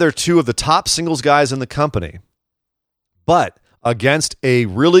 yeah, they're two of the top singles guys in the company, but against a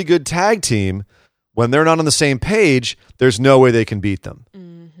really good tag team, when they're not on the same page, there's no way they can beat them.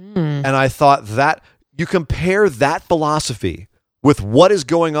 Mm-hmm. And I thought that you compare that philosophy with what is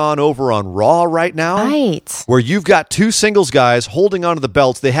going on over on Raw right now, right, where you've got two singles guys holding onto the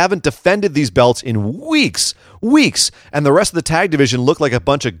belts. They haven't defended these belts in weeks, and the rest of the tag division look like a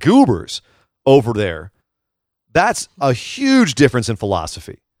bunch of goobers over there. That's a huge difference in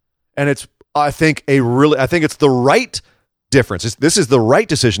philosophy. And I think it's the right difference. This is the right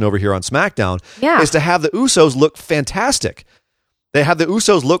decision over here on SmackDown, is to have the Usos look fantastic. They have the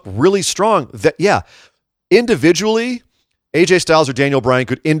Usos look really strong. That individually, AJ Styles or Daniel Bryan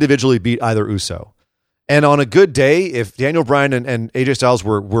could individually beat either Uso. And on a good day, if Daniel Bryan and AJ Styles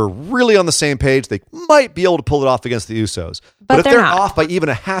were really on the same page, they might be able to pull it off against the Usos. But if they're off by even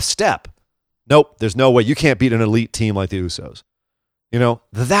a half step, nope, there's no way. You can't beat an elite team like the Usos.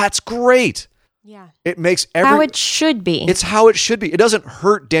 That's great. Yeah. It makes how it should be. It's how it should be. It doesn't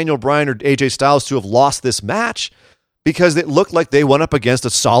hurt Daniel Bryan or AJ Styles to have lost this match because it looked like they went up against a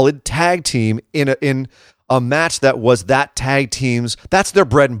solid tag team in a match that was that tag team's, that's their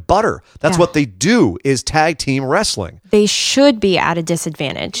bread and butter. That's what they do, is tag team wrestling. They should be at a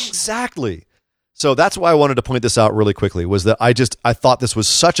disadvantage. Exactly. So that's why I wanted to point this out really quickly, was that I thought this was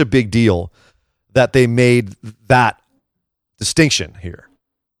such a big deal that they made that distinction here.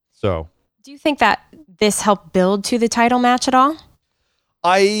 So, do you think that this helped build to the title match at all?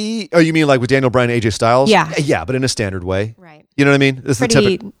 You mean like with Daniel Bryan and AJ Styles? Yeah, but in a standard way. Right. You know what I mean? This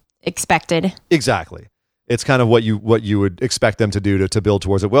Pretty expected. Exactly. It's kind of what you would expect them to do to build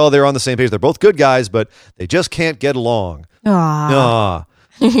towards it. Well, they're on the same page. They're both good guys, but they just can't get along. Aww.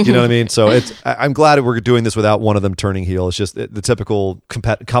 You know what I mean? So I'm glad we're doing this without one of them turning heel. It's just the typical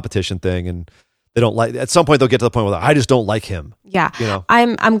competition thing, and they don't like. At some point, they'll get to the point where I just don't like him. Yeah,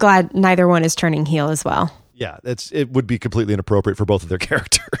 I'm glad neither one is turning heel as well. Yeah, it would be completely inappropriate for both of their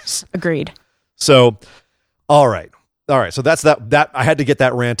characters. Agreed. So, all right. So that's that. I had to get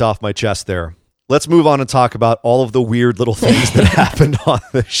that rant off my chest there. Let's move on and talk about all of the weird little things that happened on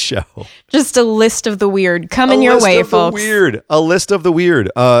this show. Just a list of the weird coming your way, folks. A list of the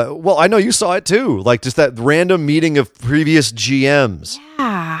weird. Well, I know you saw it too. Like just that random meeting of previous GMs.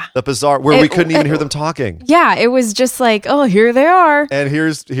 Yeah. The bizarre, where we couldn't even hear them talking. Yeah, it was just like, oh, here they are. And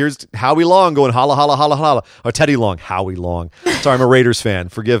here's Howie Long going holla, holla, holla, holla. Or Teddy Long, Howie Long. Sorry, I'm a Raiders fan.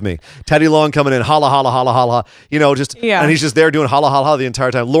 Forgive me. Teddy Long coming in, holla, holla, holla, holla. And he's just there doing holla, holla, holla the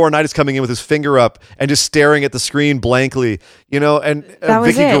entire time. Lauren Knight is coming in with his finger up and just staring at the screen blankly, and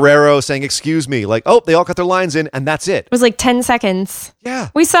Vicky Guerrero saying, excuse me, like, oh, they all got their lines in, and that's it. It was like 10 seconds. Yeah.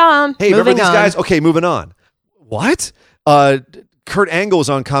 We saw them. Hey, remember these guys? Okay, moving on. What? Kurt Angle was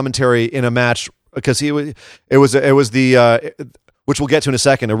on commentary in a match because it was the which we'll get to in a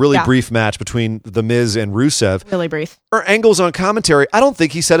second, a really brief match between The Miz and Rusev. Really brief. Angle's on commentary. I don't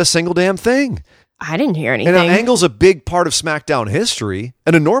think he said a single damn thing. I didn't hear anything. And Angle's a big part of SmackDown history,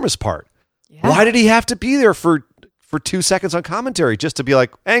 an enormous part. Yeah. Why did he have to be there for 2 seconds on commentary just to be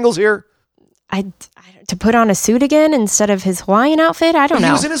like, Angle's here? To put on a suit again instead of his Hawaiian outfit? I don't know.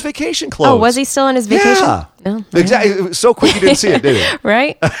 He was in his vacation clothes. Oh, was he still in his vacation? Yeah. No, exactly. It was so quick you didn't see it, did you?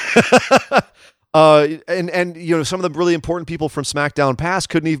 Right? And some of the really important people from SmackDown past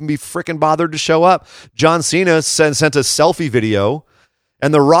couldn't even be freaking bothered to show up. John Cena sent a selfie video,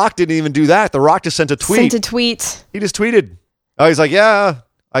 and The Rock didn't even do that. The Rock just sent a tweet. He just tweeted. Oh, he's like, yeah,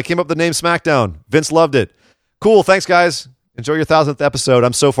 I came up with the name SmackDown. Vince loved it. Cool. Thanks, guys. Enjoy your 1000th episode.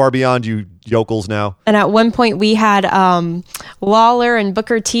 I'm so far beyond you yokels now. And at one point we had Lawler and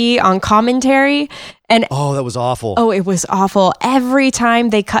Booker T on commentary. And that was awful. Oh, it was awful. Every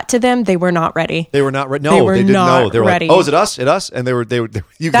time they cut to them, they were not ready. They were not ready. No, they didn't know. They were ready. Like, oh, is it us? And they were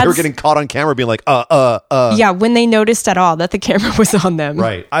getting caught on camera being like, Yeah, when they noticed at all that the camera was on them.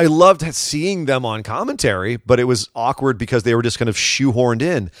 Right. I loved seeing them on commentary, but it was awkward because they were just kind of shoehorned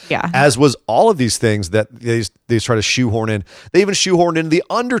in. Yeah. As was all of these things that they try to shoehorn in. They even shoehorned in The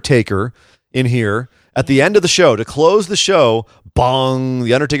Undertaker in here at the end of the show to close the show. Bong!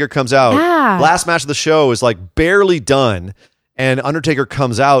 The Undertaker comes out. Yeah. Last match of the show is like barely done, and Undertaker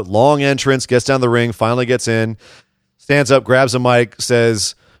comes out. Long entrance, gets down the ring, finally gets in, stands up, grabs a mic,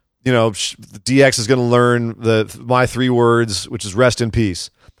 says, DX is going to learn my 3 words, which is rest in peace.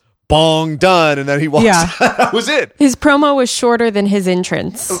 Bong, done, and then he walks out. That was it. His promo was shorter than his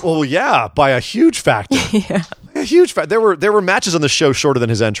entrance. Well, yeah, by a huge factor. Yeah. A huge factor. There were matches on the show shorter than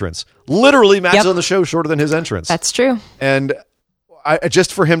his entrance. Literally matches on the show shorter than his entrance. That's true. And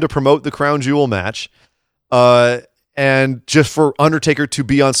just for him to promote the Crown Jewel match, and just for Undertaker to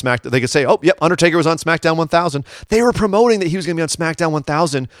be on SmackDown, they could say, "Oh, yep, Undertaker was on SmackDown 1000." They were promoting that he was going to be on SmackDown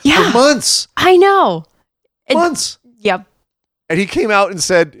 1000 for months. I know. Months. Yep. And he came out and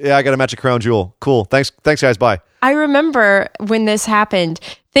said, "Yeah, I got a match at Crown Jewel. Cool. Thanks, guys. Bye." I remember when this happened,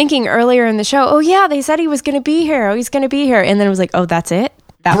 thinking earlier in the show, "Oh yeah, they said he was going to be here. Oh, he's going to be here," and then it was like, "Oh, that's it."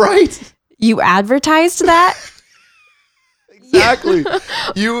 Right. You advertised that. Exactly.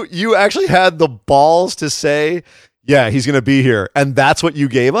 You actually had the balls to say, "Yeah, he's going to be here," and that's what you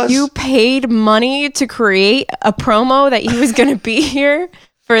gave us. You paid money to create a promo that he was going to be here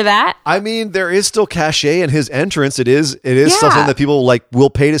for that. I mean, there is still cachet in his entrance. It is something that people will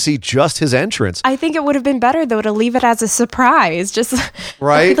pay to see just his entrance. I think it would have been better though to leave it as a surprise, just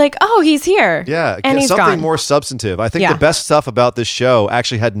right, like, oh, he's here. Yeah, and he's something gone. more substantive. I think the best stuff about this show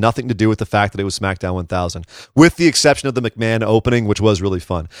actually had nothing to do with the fact that it was SmackDown 1000, with the exception of the McMahon opening, which was really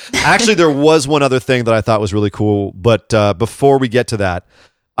fun. Actually, there was one other thing that I thought was really cool, but before we get to that,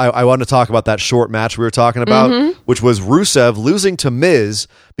 I want to talk about that short match we were talking about, which was Rusev losing to Miz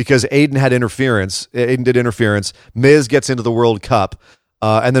because Aiden had interference. Aiden did interference. Miz gets into the World Cup,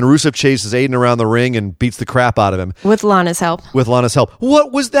 and then Rusev chases Aiden around the ring and beats the crap out of him. With Lana's help.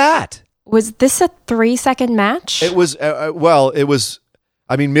 What was that? Was this a 3-second match? It was, it was,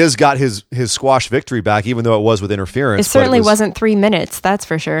 I mean, Miz got his squash victory back, even though it was with interference. It certainly wasn't 3 minutes, that's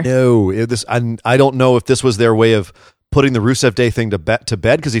for sure. No, I don't know if this was their way of putting the Rusev Day thing to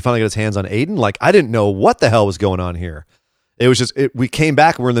bed because he finally got his hands on Aiden. Like, I didn't know what the hell was going on here. It was just, we came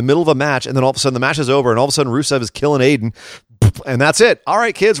back, we're in the middle of a match, and then all of a sudden the match is over, and all of a sudden Rusev is killing Aiden, and that's it. All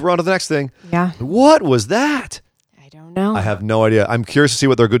right, kids, we're on to the next thing. Yeah. What was that? I don't know. I have no idea. I'm curious to see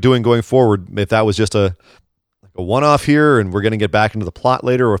what they're doing going forward, if that was just a one-off here, and we're going to get back into the plot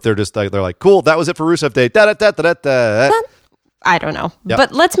later, or if they're just they're like, cool, that was it for Rusev Day. Da-da-da-da-da-da. I don't know. Yep.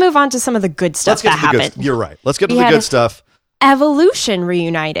 But let's move on to some of the good stuff that happened. You're right. Let's get to the good stuff. Evolution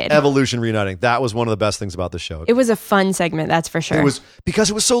reunited. Evolution reuniting. That was one of the best things about the show. It was a fun segment, that's for sure. It was because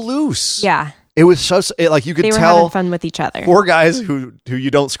it was so loose. Yeah. It was so like you could they were tell having fun with each other. 4 guys who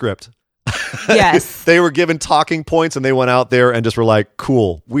you don't script. Yes. They were given talking points and they went out there and just were like,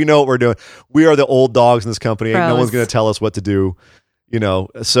 cool, we know what we're doing. We are the old dogs in this company. Ain't no one's going to tell us what to do.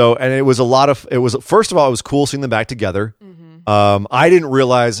 So, and it was first of all, it was cool seeing them back together. Mm-hmm. I didn't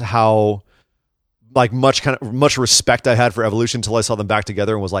realize how much respect I had for Evolution until I saw them back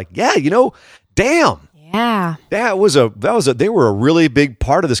together and was like, yeah, damn. Yeah. They were a really big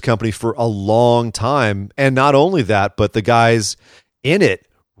part of this company for a long time. And not only that, but the guys in it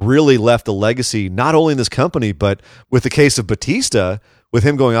really left a legacy, not only in this company, but with the case of Batista, with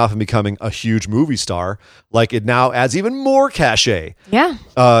him going off and becoming a huge movie star, like it now adds even more cachet. Yeah.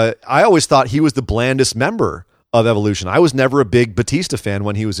 I always thought he was the blandest member of Evolution. I was never a big Batista fan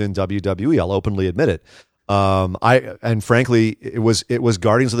when he was in WWE. I'll openly admit it. And frankly, it was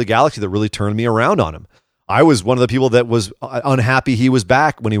Guardians of the Galaxy that really turned me around on him. I was one of the people that was unhappy he was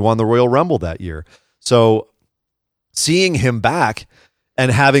back when he won the Royal Rumble that year. So seeing him back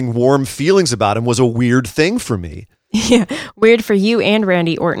and having warm feelings about him was a weird thing for me. Yeah, weird for you and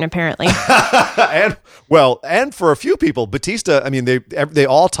Randy Orton, apparently. and for a few people, Batista, I mean, they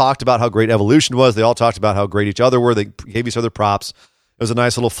all talked about how great Evolution was. They all talked about how great each other were. They gave each other props. It was a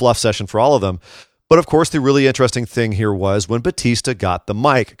nice little fluff session for all of them. But of course, the really interesting thing here was when Batista got the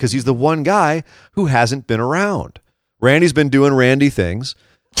mic, because he's the one guy who hasn't been around. Randy's been doing Randy things.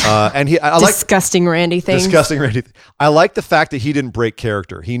 And disgusting Randy things. Disgusting Randy. I like the fact that he didn't break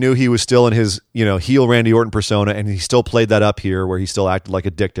character. He knew he was still in his, heel Randy Orton persona, and he still played that up here where he still acted like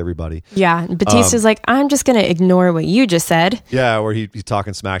a dick to everybody. Yeah, Batista's like, I'm just going to ignore what you just said. Yeah, where he's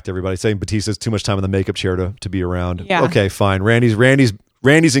talking smack to everybody, saying Batista's too much time in the makeup chair to be around. Yeah. Okay, fine. Randy's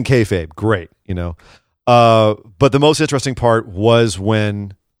in kayfabe. Great, But the most interesting part was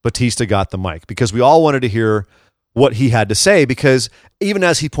when Batista got the mic, because we all wanted to hear what he had to say, because even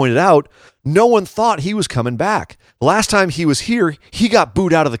as he pointed out, no one thought he was coming back. The last time he was here, he got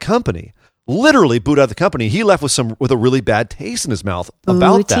booed out of the company. Literally booed out of the company. He left with a really bad taste in his mouth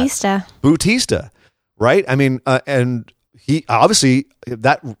about that. Batista, right? I mean, and he obviously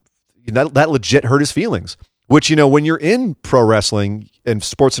that that legit hurt his feelings. Which, when you're in pro wrestling and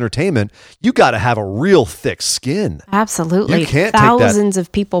sports entertainment, you got to have a real thick skin. Absolutely. You can't Thousands of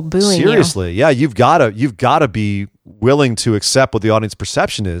people booing you. Seriously. Yeah, you've got to be willing to accept what the audience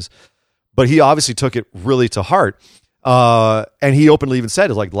perception is. But he obviously took it really to heart. And he openly even said,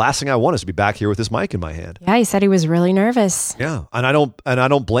 "It's like, the last thing I want is to be back here with this mic in my hand." Yeah, he said he was really nervous. Yeah, and I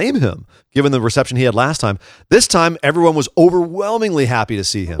don't blame him, given the reception he had last time. This time, everyone was overwhelmingly happy to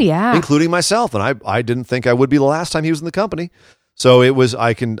see him, including myself, and I didn't think I would be the last time he was in the company. So it was.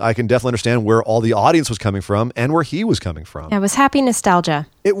 I can definitely understand where all the audience was coming from and where he was coming from. Yeah, it was happy nostalgia.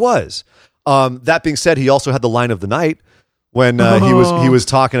 It was. That being said, he also had the line of the night. When he was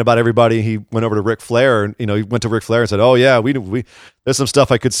talking about everybody, he went over to Ric Flair, and he went to Ric Flair and said, "Oh yeah, we there's some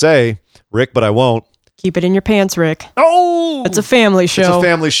stuff I could say, Rick, but I won't." Keep it in your pants, Rick. Oh, it's a family show. It's a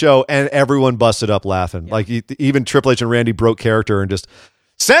family show, and everyone busted up laughing. Yeah. Like even Triple H and Randy broke character and just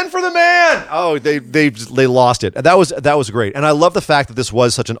send for the man. Oh, they lost it. That was great, and I love the fact that this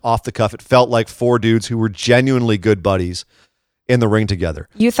was such an off the cuff. It felt like four dudes who were genuinely good buddies in the ring together.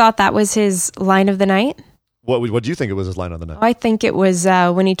 You thought that was his line of the night? What do you think it was his line of the night? I think it was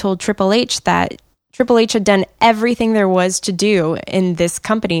when he told Triple H that Triple H had done everything there was to do in this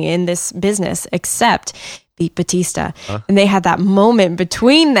company, in this business, except beat Batista. And they had that moment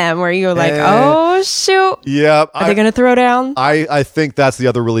between them where you were like, oh, shoot. Yeah. Are they going to throw down? I think that's the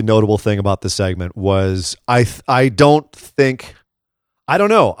other really notable thing about this segment was I don't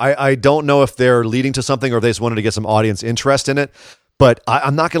know if they're leading to something or if they just wanted to get some audience interest in it. But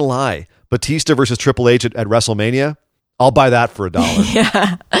I'm not going to lie. Batista versus Triple H at WrestleMania, I'll buy that for $1.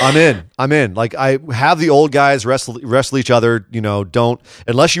 Yeah. I'm in. Like, I have the old guys wrestle each other. Don't,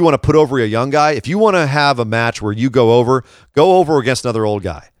 unless you want to put over a young guy. If you want to have a match where you go over against another old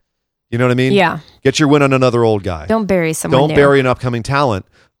guy. You know what I mean? Yeah. Get your win on another old guy. Don't bury someone Don't new. bury an upcoming talent.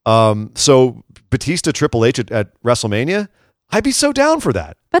 So Batista Triple H at WrestleMania, I'd be so down for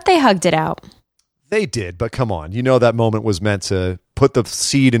that. But they hugged it out. They did, but come on. That moment was meant to put the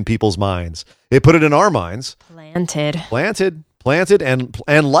seed in people's minds. It put it in our minds. Planted,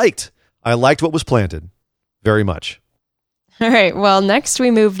 and liked. I liked what was planted very much. All right. Well, next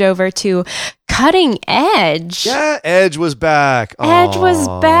we moved over to Cutting Edge. Yeah, Edge was back. Edge was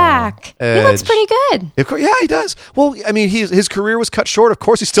back. He looks pretty good. Yeah, he does. Well, I mean, his career was cut short. Of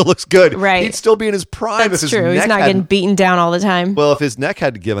course, he still looks good. Right. He'd still be in his prime. That's true. He's not getting beaten down all the time. Well, if his neck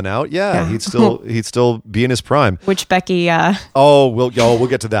had given out, he'd still be in his prime. Which Becky... we'll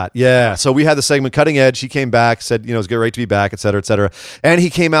get to that. Yeah. So we had the segment Cutting Edge. He came back, said, it's great to be back, et cetera, et cetera. And he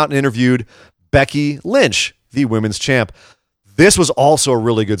came out and interviewed Becky Lynch, the women's champ. This was also a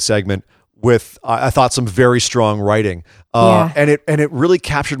really good segment with, I thought, some very strong writing. And it really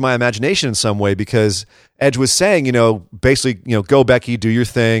captured my imagination in some way because Edge was saying, basically, go Becky, do your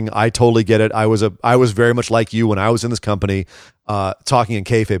thing. I totally get it. I was very much like you when I was in this company, talking in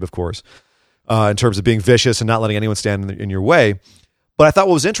kayfabe, of course, in terms of being vicious and not letting anyone stand in your way. But I thought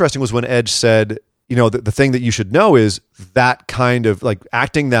what was interesting was when Edge said, the thing that you should know is that kind of like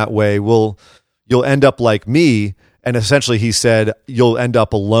acting that way you'll end up like me. And essentially he said, you'll end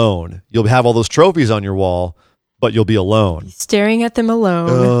up alone. You'll have all those trophies on your wall, but you'll be alone. Staring at them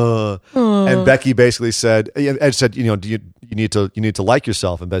alone. And Becky basically said, Edge said, you need to like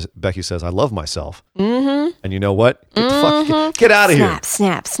yourself. And Becky says, I love myself. Mm-hmm. And you know what? Get out of here.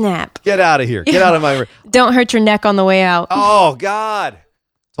 Snap. Get out of here. Get out of my... Don't hurt your neck on the way out. Oh, God.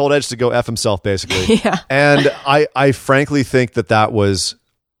 Told Edge to go F himself, basically. Yeah. And I frankly think that was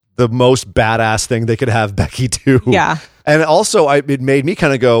the most badass thing they could have Becky do. Yeah. And also, it made me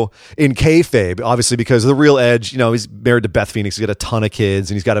kind of go in kayfabe, obviously, because the real Edge, he's married to Beth Phoenix. He's got a ton of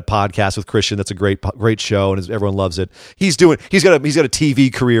kids, and he's got a podcast with Christian. That's a great show, and everyone loves it. He's got a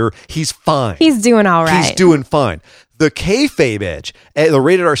TV career. He's fine. He's doing all right. He's doing fine. The kayfabe Edge, the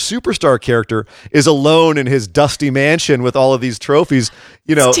rated R superstar character, is alone in his dusty mansion with all of these trophies.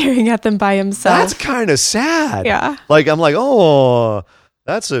 Staring at them by himself. That's kind of sad. Yeah. Like I'm like, oh,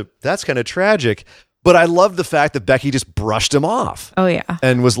 that's kind of tragic. But I love the fact that Becky just brushed him off. Oh yeah.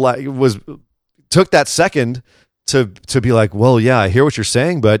 And took that second to be like, well, yeah, I hear what you're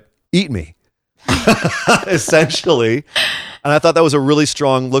saying, but eat me. Essentially. And I thought that was a really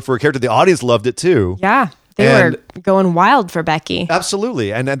strong look for a character. The audience loved it too. Yeah. They were going wild for Becky.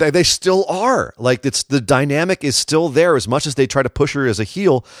 Absolutely. And they still are. Like the dynamic is still there as much as they try to push her as a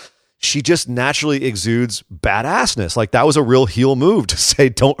heel. She just naturally exudes badassness. Like that was a real heel move to say,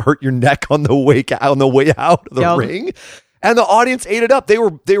 don't hurt your neck on the way out of the ring. And the audience ate it up. They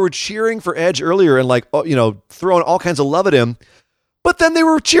were cheering for Edge earlier and throwing all kinds of love at him. But then they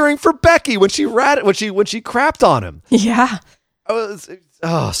were cheering for Becky when she crapped on him. Yeah.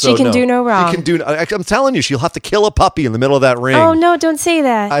 Oh, so She can do no wrong. She can do. I'm telling you, she'll have to kill a puppy in the middle of that ring. Oh, no, don't say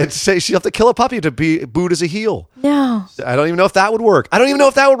that. I'd say she'll have to kill a puppy to be booed as a heel. No. I don't even know if that would work.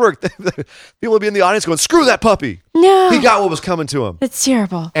 People would be in the audience going, "Screw that puppy." No. He got what was coming to him. It's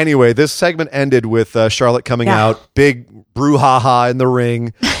terrible. Anyway, this segment ended with Charlotte coming Yeah. out, big brouhaha in the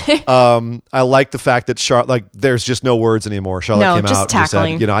ring. I like the fact that Charlotte, there's just no words anymore. Charlotte No, came just out and just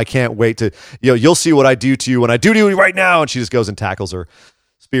tackling. said, I can't wait to, you'll see what I do to you when I do to you right now. And she just goes and tackles her,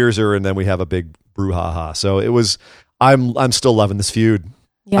 spears her, and then we have a big brouhaha. So it was, I'm still loving this feud.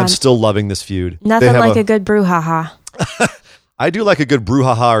 Yeah. I'm still loving this feud. Nothing like a good brouhaha. I do like a good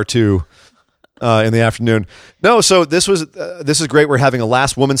brouhaha or two in the afternoon. No, so this is great. We're having a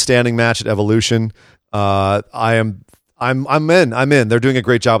last woman standing match at Evolution. I'm in. They're doing a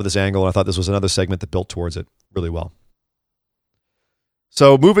great job with this angle, and I thought this was another segment that built towards it really well.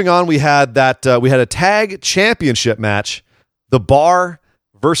 So moving on, we had a tag championship match, the Bar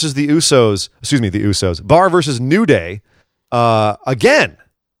versus the Usos. Excuse me, the Usos. Bar versus New Day. Again.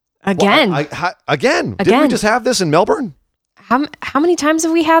 Again. Again. Didn't we just have this in Melbourne? How many times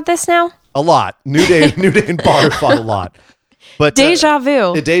have we had this now? A lot. New Day and Bar fought a lot. But Deja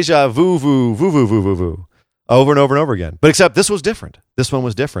vu. Deja vu, vu. Over and over and over again. But except this was different. This one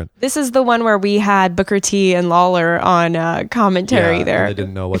was different. This is the one where we had Booker T and Lawler on commentary Yeah, there. and they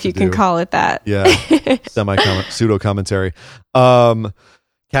didn't know what if to you can do. call it that. Yeah. Pseudo commentary.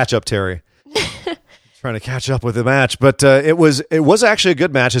 Catch up, Terry. Trying to catch up with the match, but it was actually a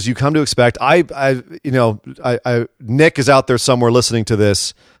good match, as you come to expect. Nick is out there somewhere listening to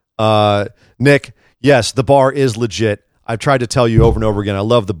this. Nick, yes, the Bar is legit. I've tried to tell you over and over again. I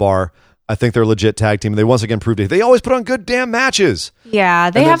love the Bar. I think they're a legit tag team. They once again proved it. They always put on good damn matches. Yeah,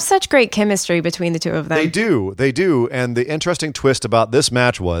 they have such great chemistry between the two of them. They do. And the interesting twist about this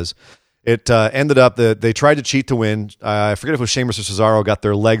match was it ended up that they tried to cheat to win. I forget if it was Sheamus or Cesaro got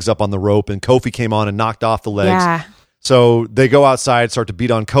their legs up on the rope, and Kofi came on and knocked off the legs. Yeah. So they go outside, start to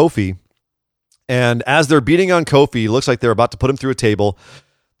beat on Kofi. And as they're beating on Kofi, it looks like they're about to put him through a table.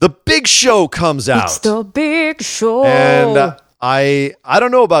 The Big Show comes out. It's the Big Show. And I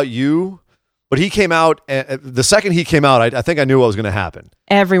don't know about you, but he came out. The second he came out, I think I knew what was going to happen.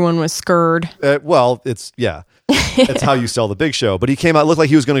 Everyone was scared. It's how you sell the Big Show. But he came out, looked like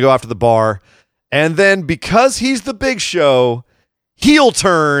he was going to go after the Bar. And then because he's the Big Show, heel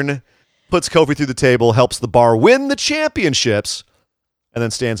turn, puts Kofi through the table, helps the Bar win the championships, and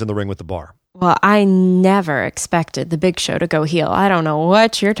then stands in the ring with the Bar. Well, I never expected the Big Show to go heel. I don't know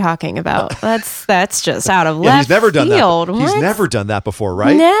what you're talking about. That's just out of left He's never done field. that. He's What? never done that before,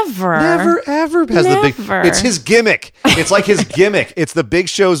 right? Never ever has the Big. Never. It's his gimmick. It's like his gimmick. It's the Big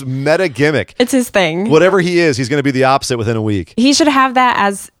Show's meta gimmick. It's his thing. Whatever he is, he's going to be the opposite within a week. He should have that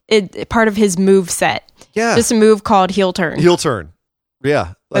as part of his move set. Yeah, Just a move called heel turn. heel turn.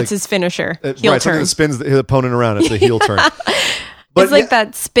 Yeah, That's his finisher. Heel right, something turn. that spins the opponent around. It's the heel turn. But It's like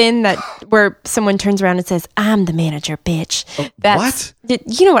that spin where someone turns around and says, "I'm the manager, bitch." what?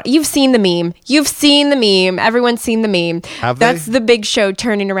 You know what? You've seen the meme. Everyone's seen the meme. Have they? That's the Big Show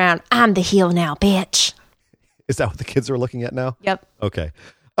turning around. "I'm the heel now, bitch." Is that what the kids are looking at now? Yep. Okay.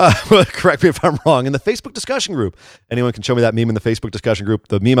 Correct me if I'm wrong. In the Facebook discussion group, anyone can show me that meme in the Facebook discussion group.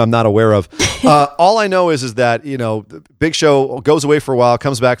 The meme I'm not aware of. All I know is that the Big Show goes away for a while,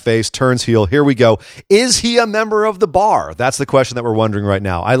 comes back face, turns heel. Here we go. Is he a member of the Bar? That's the question that we're wondering right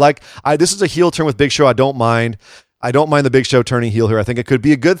now. This is a heel turn with Big Show. I don't mind the Big Show turning heel here. I think it could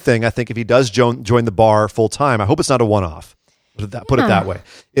be a good thing. I think if he does join the Bar full time, I hope it's not a one-off. Put it that way.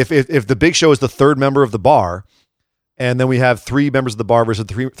 If the Big Show is the third member of the Bar, and then we have 3 members of the Bar versus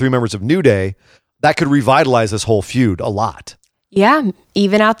three members of New Day, that could revitalize this whole feud a lot. Yeah,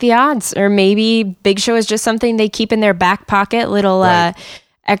 even out the odds. Or maybe Big Show is just something they keep in their back pocket, little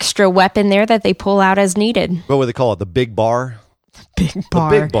extra weapon there that they pull out as needed. What would they call it? The Big Bar? Big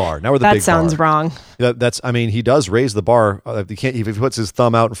Bar. The Big Bar. Now we're the that Big Bar. sounds wrong. He does raise the bar. If he puts his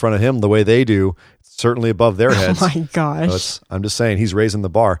thumb out in front of him the way they do, it's certainly above their heads. Oh my gosh. So I'm just saying, he's raising the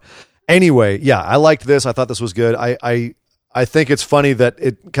bar. Anyway, yeah, I liked this. I thought this was good. I think it's funny that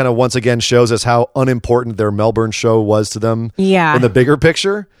it kind of once again shows us how unimportant their Melbourne show was to them. Yeah. In the bigger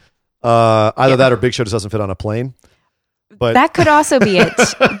picture. Either that or Big Show just doesn't fit on a plane. But that could also be it.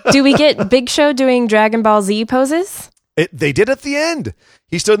 Do we get Big Show doing Dragon Ball Z poses? They did at the end.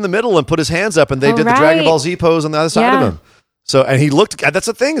 He stood in the middle and put his hands up, and they did the right. Dragon Ball Z pose on the other side of Yeah. him. So, and he looked. That's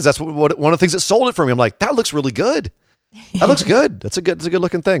the thing. That's what one of the things that sold it for me. I'm like, that looks really good. That looks good. That's a good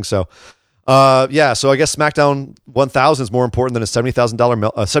looking thing. So, yeah. So I guess SmackDown 1000 is more important than a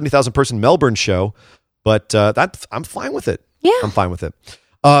 $70,000 person Melbourne show. But I'm fine with it. Yeah. I'm fine with it.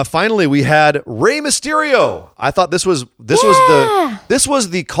 Finally, we had Rey Mysterio. I thought this was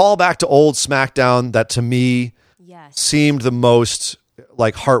the callback to old SmackDown that to me seemed the most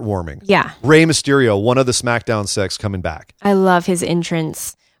like heartwarming. Yeah. Rey Mysterio, one of the SmackDown 6 coming back. I love his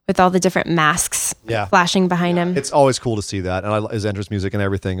entrance with all the different masks flashing behind him. It's always cool to see that. And his entrance music and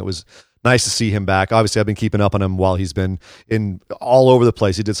everything. It was nice to see him back. Obviously, I've been keeping up on him while he's been in all over the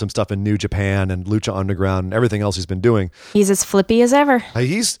place. He did some stuff in New Japan and Lucha Underground and everything else he's been doing. He's as flippy as ever.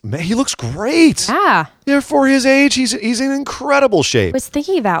 He looks great. Yeah. For his age, he's in incredible shape. I was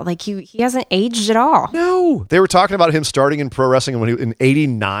thinking about he hasn't aged at all. No. They were talking about him starting in pro wrestling when he was in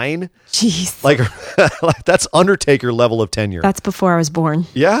 89. Jeez. Like that's Undertaker level of tenure. That's before I was born.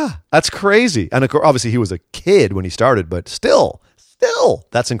 Yeah. That's crazy. And of course, obviously he was a kid when he started, but still,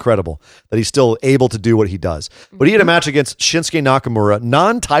 that's incredible that he's still able to do what he does. But he had a match against Shinsuke Nakamura,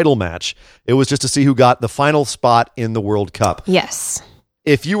 non-title match. It was just to see who got the final spot in the World Cup. Yes.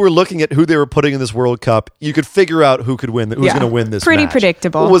 If you were looking at who they were putting in this World Cup, you could figure out who could win. Who's going to win this Pretty match.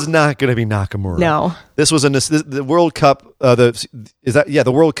 predictable. It was not going to be Nakamura. No. This was the World Cup.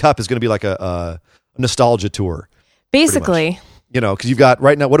 The World Cup is going to be like a nostalgia tour. Basically. Because you've got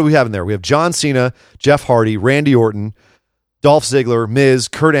right now, what do we have in there? We have John Cena, Jeff Hardy, Randy Orton, Dolph Ziggler, Miz,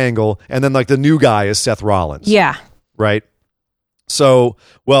 Kurt Angle, and then like the new guy is Seth Rollins. Yeah. Right? So,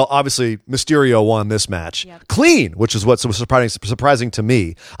 obviously Mysterio won this match clean, which is what's surprising to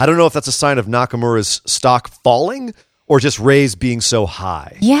me. I don't know if that's a sign of Nakamura's stock falling or just Rey's being so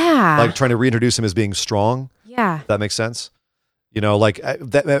high. Yeah. Like trying to reintroduce him as being strong. Yeah. If that makes sense.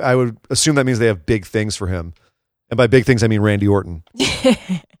 I would assume that means they have big things for him. And by big things, I mean Randy Orton.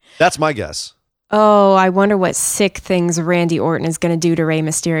 That's my guess. Oh, I wonder what sick things Randy Orton is going to do to Rey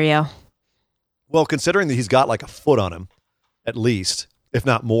Mysterio. Well, considering that he's got like a foot on him, at least, if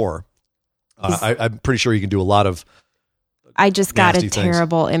not more, I'm pretty sure he can do a lot of I just got a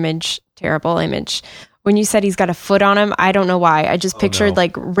terrible image. When you said he's got a foot on him, I don't know why. I just pictured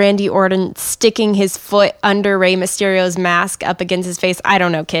like Randy Orton sticking his foot under Rey Mysterio's mask up against his face. I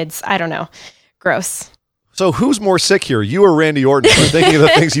don't know, kids. I don't know. Gross. So who's more sick here, you or Randy Orton? For thinking of the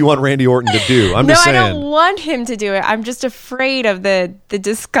things you want Randy Orton to do. I'm just saying. No, I don't want him to do it. I'm just afraid of the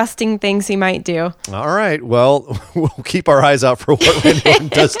disgusting things he might do. All right. Well, we'll keep our eyes out for what Randy Orton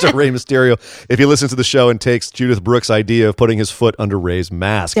does to Rey Mysterio if he listens to the show and takes Judith Brooks' idea of putting his foot under Rey's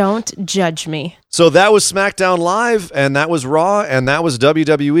mask. Don't judge me. So that was SmackDown Live, and that was Raw, and that was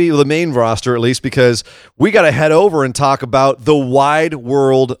WWE, the main roster at least, because we got to head over and talk about the wide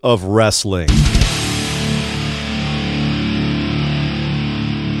world of wrestling.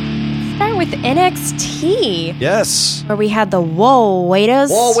 With NXT. Yes. Where we had the War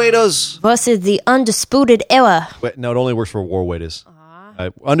Waiters. Versus the Undisputed Era. Wait, no, it only works for War Waiters.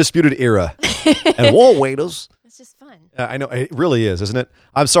 Undisputed Era. And War Waiters. It's just fun. I know, it really is, isn't it?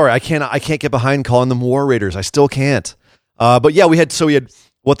 I'm sorry, I can't get behind calling them War Raiders. I still can't. But yeah, we had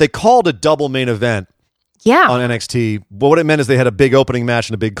what they called a double main event on NXT. But what it meant is they had a big opening match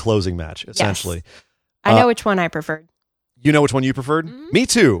and a big closing match, essentially. Yes. I know which one I preferred. You know which one you preferred? Mm-hmm. Me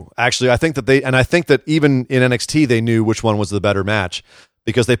too, actually. I think that even in NXT they knew which one was the better match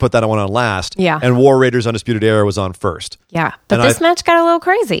because they put that one on last. Yeah. And War Raiders Undisputed Era was on first. Yeah. But this match got a little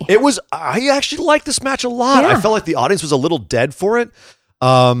crazy. I actually liked this match a lot. Yeah. I felt like the audience was a little dead for it.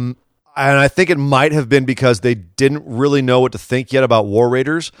 And I think it might have been because they didn't really know what to think yet about War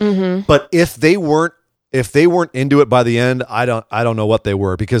Raiders. Mm-hmm. But if they weren't into it by the end, I don't know what they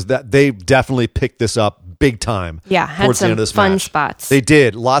were because they definitely picked this up big time. Yeah, had towards some the end of this fun match. spots. They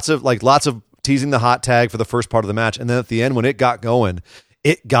did lots of teasing the hot tag for the first part of the match, and then at the end when it got going.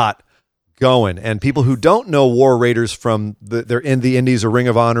 And people who don't know War Raiders from they're in the Indies or Ring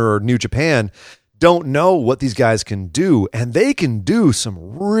of Honor or New Japan don't know what these guys can do, and they can do some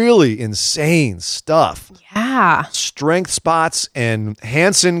really insane stuff. Yeah, strength spots, and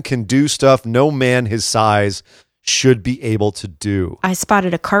Hansen can do stuff no man his size should be able to do. I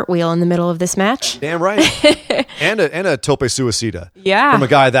spotted a cartwheel in the middle of this match. Damn right. and a tope suicida. Yeah. From a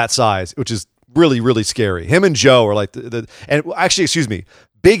guy that size, which is really, really scary. Him and Joe are like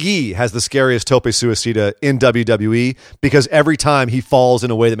Big E has the scariest tope suicida in WWE because every time he falls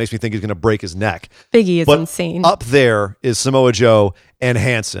in a way that makes me think he's going to break his neck. Big E is insane. Up there is Samoa Joe and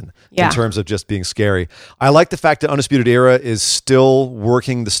Hansen in terms of just being scary. I like the fact that Undisputed Era is still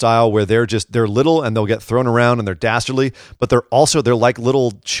working the style where they're little and they'll get thrown around and they're dastardly, but they're like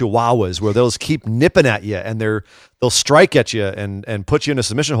little chihuahuas where they'll just keep nipping at you and they'll strike at you and put you in a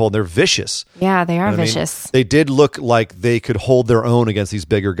submission hold. And they're vicious. Yeah, they are vicious. They did look like they could hold their own against these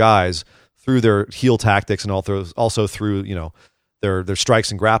bigger guys through their heel tactics and also through their strikes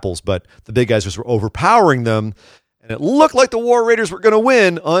and grapples. But the big guys just were overpowering them. And it looked like the War Raiders were going to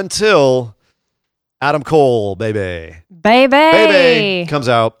win until Adam Cole, baby, comes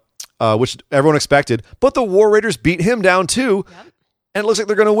out, which everyone expected. But the War Raiders beat him down too. Yep. And it looks like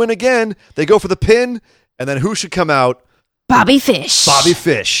they're going to win again. They go for the pin. And then who should come out? Bobby Fish. Bobby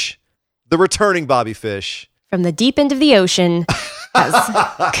Fish. The returning Bobby Fish. From the deep end of the ocean. Has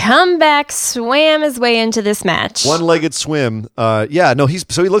come back, swam his way into this match. One-legged swim.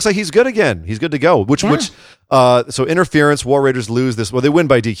 He looks like he's good again. He's good to go. So interference, War Raiders lose this. Well, they win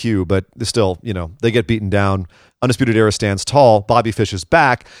by DQ, but still, they get beaten down. Undisputed Era stands tall. Bobby Fish is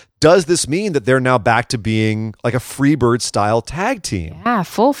back. Does this mean that they're now back to being like a Freebird-style tag team? Yeah,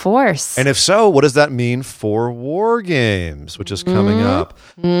 full force. And if so, what does that mean for War Games, which is coming up?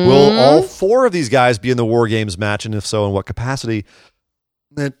 Will all 4 of these guys be in the War Games match? And if so, in what capacity?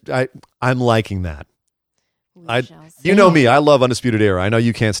 I'm liking that. You know me. I love Undisputed Era. I know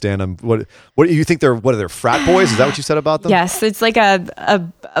you can't stand them. What do you think they're? What are they, frat boys? Is that what you said about them? Yes, it's like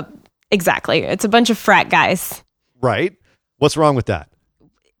exactly. It's a bunch of frat guys. Right. What's wrong with that?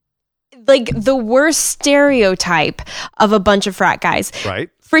 Like the worst stereotype of a bunch of frat guys. Right.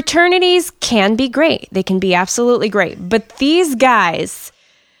 Fraternities can be great. They can be absolutely great. But these guys,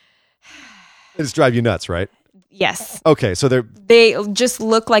 they just drive you nuts, right? Yes. Okay, so they just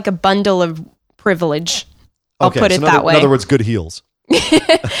look like a bundle of privilege. I'll put it that way. In other words, good heels.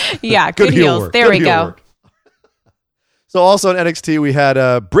 Yeah, good heels. There we go. So also in NXT, we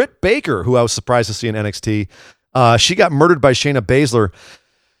had Britt Baker, who I was surprised to see in NXT. She got murdered by Shayna Baszler.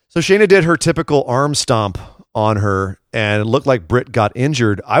 So Shayna did her typical arm stomp on her, and it looked like Britt got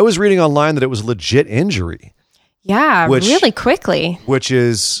injured. I was reading online that it was a legit injury. Yeah, really quickly. Which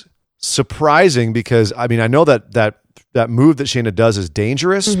is surprising because, I know that move that Shayna does is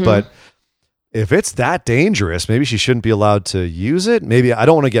dangerous, but if it's that dangerous, maybe she shouldn't be allowed to use it. Maybe I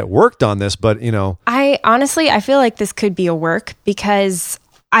don't want to get worked on this, but I feel like this could be a work because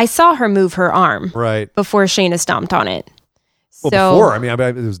I saw her move her arm right before Shayna stomped on it. Well, before,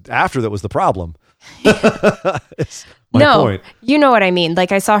 it was after that was the problem. My point. You know what I mean.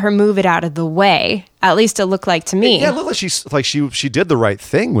 Like I saw her move it out of the way. At least it looked like to me. Yeah, it looked like she did the right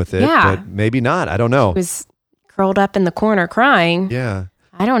thing with it, but maybe not. I don't know. She was curled up in the corner crying. Yeah.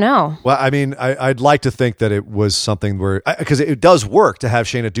 I don't know. Well, I'd like to think that it was something where, because it does work to have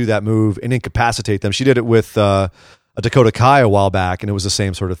Shayna do that move and incapacitate them. She did it with a Dakota Kai a while back, and it was the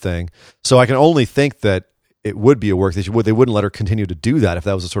same sort of thing. So I can only think that it would be a work. They wouldn't let her continue to do that if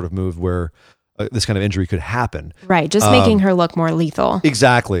that was a sort of move where this kind of injury could happen. Right, just making her look more lethal.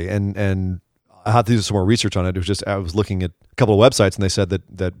 Exactly, and I have to do some more research on it. It was just I was looking at a couple of websites, and they said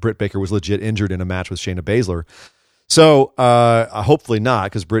that Britt Baker was legit injured in a match with Shayna Baszler. So hopefully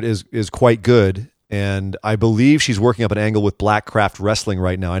not, because Britt is quite good, and I believe she's working up an angle with Blackcraft Wrestling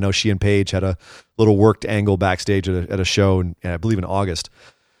right now. I know she and Paige had a little worked angle backstage at a show, I believe in August.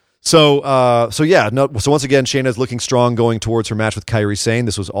 So once again, Shayna's looking strong going towards her match with Kairi Sane.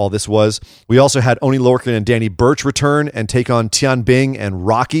 This was all this was. We also had Oni Lorcan and Danny Burch return and take on Tian Bing and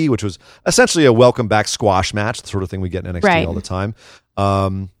Rocky, which was essentially a welcome back squash match, the sort of thing we get in NXT all the time.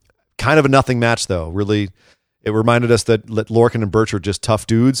 Kind of a nothing match, though. Really, it reminded us that Lorcan and Burch are just tough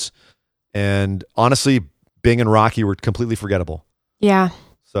dudes. And honestly, Bing and Rocky were completely forgettable. Yeah.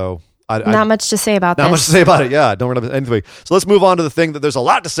 So... not much to say about this. Not much to say about it, yeah. Don't remember anything. So let's move on to the thing that there's a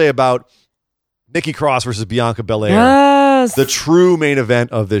lot to say about. Nikki Cross versus Bianca Belair. Yes. The true main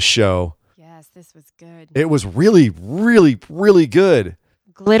event of this show. Yes, this was good. It was really, really, really good.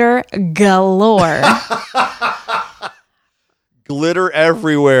 Glitter galore. Glitter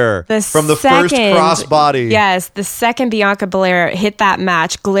everywhere. From the first crossbody. Yes, the second Bianca Belair hit that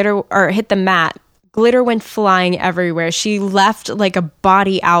match, hit the mat. Glitter went flying everywhere. She left like a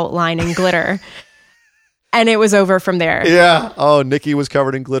body outline in glitter. And it was over from there. Yeah. Oh, Nikki was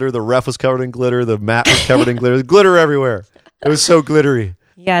covered in glitter. The ref was covered in glitter. The mat was covered in glitter. Glitter everywhere. It was so glittery.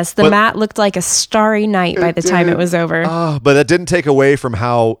 Yes, the mat looked like a starry night by the time it was over. But that didn't take away from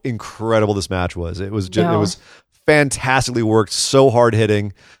how incredible this match was. It was just, It was fantastically worked. So hard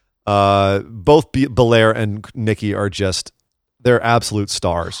hitting. Both Belair and Nikki are just... they're absolute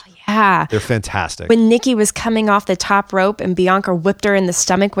stars. Oh, yeah. They're fantastic. When Nikki was coming off the top rope and Bianca whipped her in the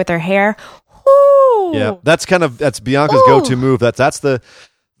stomach with her hair. Whoo! Yeah, that's Bianca's go-to move. It's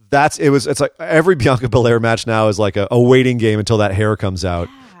like every Bianca Belair match now is like a waiting game until that hair comes out.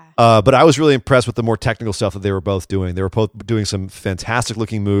 Yeah. But I was really impressed with the more technical stuff that they were both doing. They were both doing some fantastic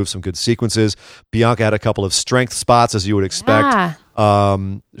looking moves, some good sequences. Bianca had a couple of strength spots, as you would expect.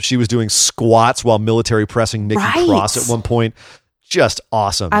 Yeah. She was doing squats while military pressing Nikki Cross at one point. just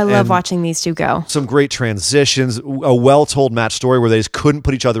awesome. I love And watching these two go. some great transitions, a well-told match story where they just couldn't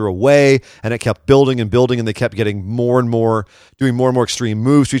put each other away, and it kept building and building, and they kept getting more and more, doing more and more extreme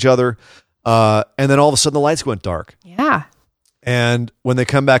moves to each other. And then all of a sudden the lights went dark. Yeah. And when they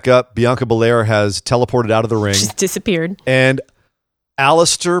come back up, Bianca Belair has teleported out of the ring. Just disappeared. And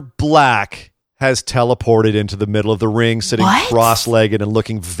Aleister Black has teleported into the middle of the ring, sitting What? cross-legged and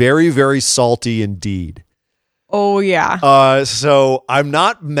looking very, very salty indeed. Oh, yeah. So I'm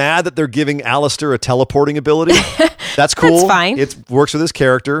not mad that they're giving Aleister a teleporting ability. That's cool. That's fine. It works with his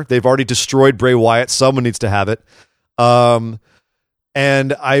character. They've already destroyed Bray Wyatt. Someone needs to have it. And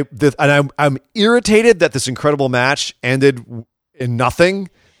I'm irritated that this incredible match ended in nothing.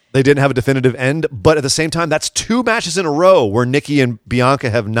 They didn't have a definitive end, but at the same time, that's 2 matches in a row where Nikki and Bianca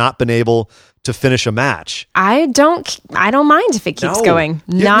have not been able to finish a match. I don't mind if it keeps No. going.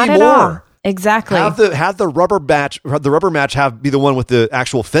 Give Not me at more. all. Exactly. Have the rubber match be the one with the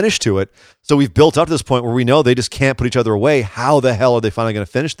actual finish to it. So we've built up to this point where we know they just can't put each other away. How the hell are they finally going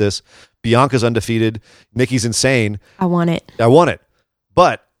to finish this? Bianca's undefeated. Nikki's insane. I want it. I want it.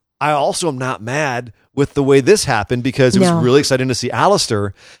 But I also am not mad with the way this happened because it was really exciting to see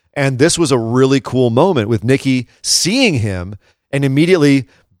Aleister. And this was a really cool moment with Nikki seeing him and immediately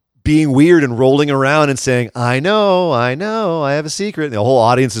being weird and rolling around and saying, I know, I have a secret. And the whole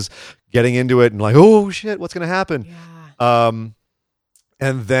audience is getting into it and like, oh shit, what's going to happen? Yeah.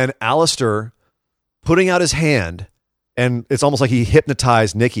 And then Aleister putting out his hand, and it's almost like he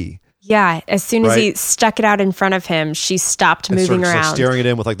hypnotized Nikki. Yeah. As soon as Right. he stuck it out in front of him, she stopped And moving sort of around. like staring at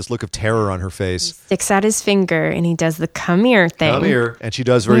him with like this look of terror on her face. Sticks out his finger and he does the come here thing. Come here. And she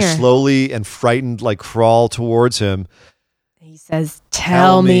does very Here. slowly and frightened, like crawl towards him. He says,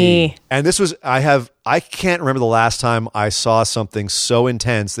 tell me. And this was, I can't remember the last time I saw something so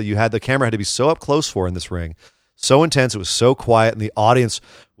intense that the camera had to be so up close for in this ring. So intense. It was so quiet and the audience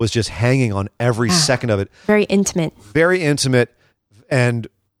was just hanging on every second of it. Very intimate. Very intimate and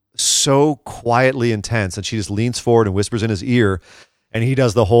so quietly intense. And she just leans forward and whispers in his ear. And he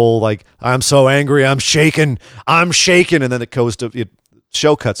does the whole like, I'm so angry. I'm shaking. And then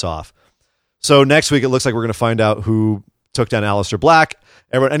show cuts off. So next week, it looks like we're going to find out who took down Aleister Black.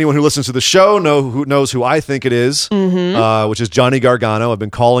 Anyone who listens to the show knows who I think it is, which is Johnny Gargano. I've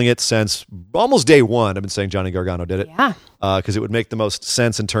been calling it since almost day one. I've been saying Johnny Gargano did it. Yeah. Because it would make the most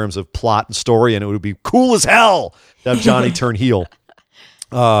sense in terms of plot and story, and it would be cool as hell to have Johnny turn heel.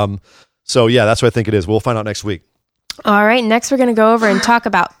 So yeah, that's what I think it is. We'll find out next week. All right. Next, we're going to go over and talk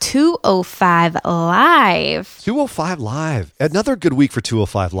about 205 Live. 205 Live. Another good week for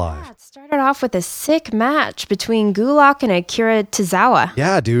 205 Live. It started off with a sick match between Gulak and Akira Tozawa.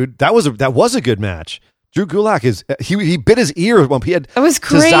 Yeah, dude. That was a good match. Drew Gulak he bit his ear when he had It was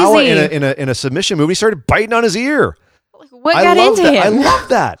crazy. Tozawa in a submission move. He started biting on his ear. What got into that. him? I love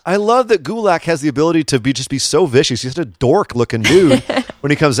that. I love that Gulak has the ability to just be so vicious. He's just a dork looking dude when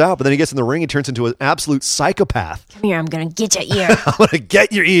he comes out, but then he gets in the ring, he turns into an absolute psychopath. Come here, I'm going to get your ear. I'm gonna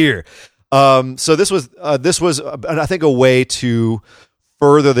get your ear. So this was I think a way to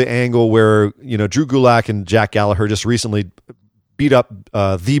further the angle where Drew Gulak and Jack Gallagher just recently beat up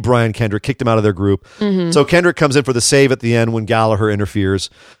the Brian Kendrick, kicked him out of their group. So Kendrick comes in for the save at the end when Gallagher interferes.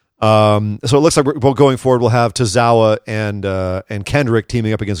 So it looks like we're going forward. We'll have Tozawa and Kendrick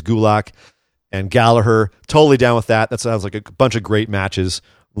teaming up against Gulak and Gallagher. Totally down with that. That sounds like a bunch of great matches.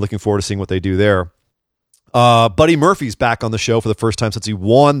 I'm looking forward to seeing what they do there. Buddy Murphy's back on the show for the first time since he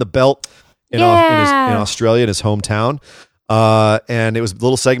won the belt in Australia, in his hometown. And it was a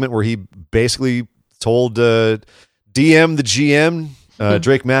little segment where he basically told DM the GM,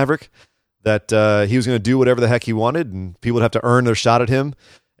 Drake Maverick, that he was going to do whatever the heck he wanted and people would have to earn their shot at him.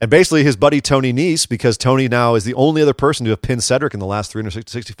 And basically his buddy Tony Nese, because Tony now is the only other person to have pinned Cedric in the last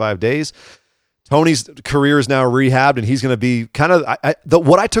 365 days. Tony's career is now rehabbed, and he's going to be kind of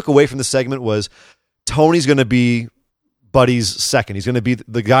what I took away from the segment was Tony's going to be Buddy's second. He's going to be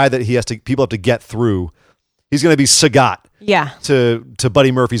the guy that people have to get through. He's going to be Sagat to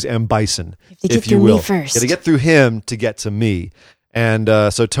Buddy Murphy's M. Bison, if you will. Me first. You got to get through him to get to me. And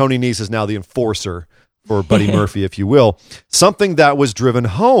so Tony Nese is now the enforcer for Buddy Murphy, if you will. Something that was driven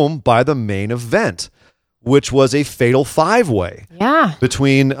home by the main event, which was a fatal five-way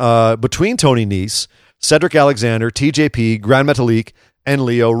between Tony Nese, Cedric Alexander, TJP, Grand Metalik, and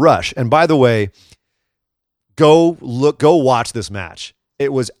Lio Rush. And by the way, go watch this match.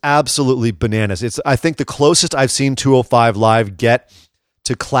 It was absolutely bananas. It's, I think, the closest I've seen 205 Live get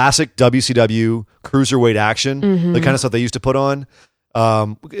to classic WCW cruiserweight action, the kind of stuff they used to put on.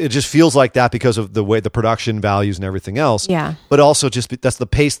 It just feels like that because of the way the production values and everything else. Yeah. But also that's the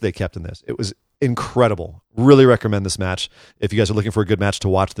pace they kept in this. It was incredible. Really recommend this match if you guys are looking for a good match to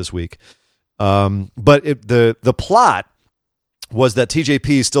watch this week. But the plot was that TJP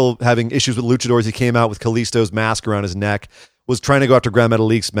is still having issues with luchadors. He came out with Kalisto's mask around his neck, was trying to go after Grand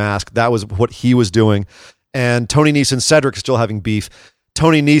Metalik's mask. That was what he was doing. And Tony Nese and Cedric are still having beef.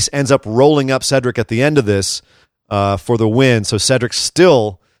 Tony Nese ends up rolling up Cedric at the end of this for the win. So Cedric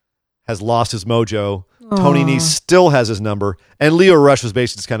still has lost his mojo. Aww. Tony Nese still has his number. And Leo Rush was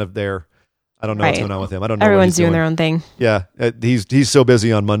basically just kind of there. I don't know what's going on with him. I don't know. Everyone's doing their own thing. Yeah. He's so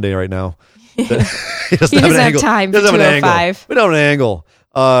busy on Monday right now. He doesn't have time for 205. We don't have an angle.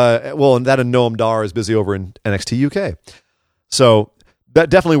 And Noam Dar is busy over in NXT UK. So that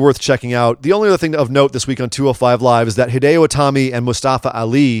definitely worth checking out. The only other thing of note this week on 205 Live is that Hideo Itami and Mustafa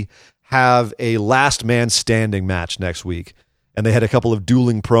Ali have a last man standing match next week. And they had a couple of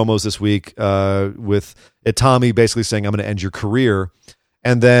dueling promos this week with Itami basically saying, I'm going to end your career.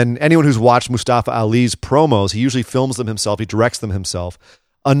 And then anyone who's watched Mustafa Ali's promos, he usually films them himself. He directs them himself.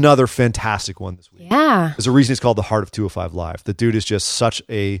 Another fantastic one this week. Yeah. There's a reason he's called the Heart of 205 Live. The dude is just such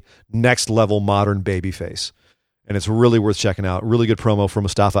a next level modern babyface. And it's really worth checking out. Really good promo from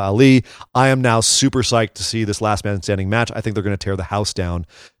Mustafa Ali. I am now super psyched to see this last man standing match. I think they're going to tear the house down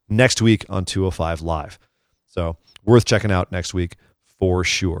next week on 205 Live. So worth checking out next week for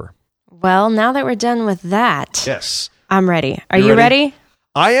sure. Well, now that we're done with that, yes, I'm ready. Are you ready?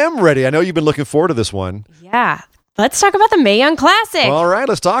 I am ready. I know you've been looking forward to this one. Yeah. Let's talk about the Mae Young Classic. All right,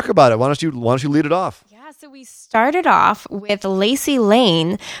 let's talk about it. Why don't you lead it off? Yeah, so we started off with Lacey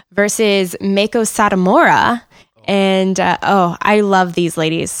Lane versus Meiko Satomura. And, I love these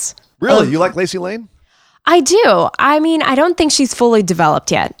ladies. Really? You like Lacey Lane? I do. I mean, I don't think she's fully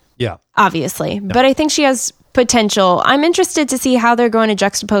developed yet. Yeah. Obviously. No. But I think she has potential. I'm interested to see how they're going to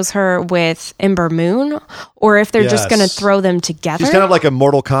juxtapose her with Ember Moon, or if they're just going to throw them together. She's kind of like a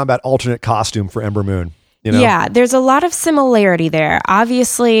Mortal Kombat alternate costume for Ember Moon. You know? Yeah, there's a lot of similarity there.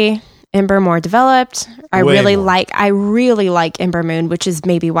 Obviously, Ember more developed. I really like Ember Moon, which is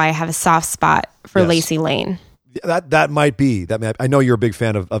maybe why I have a soft spot for Lacey Lane. That might be. I know you're a big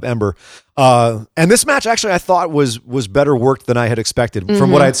fan of Ember. And this match actually I thought was better worked than I had expected. Mm-hmm.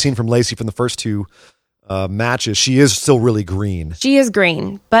 From what I had seen from Lacey from the first two matches, she is still really green. She is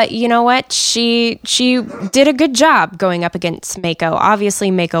green, but you know what? She did a good job going up against Meiko. Obviously,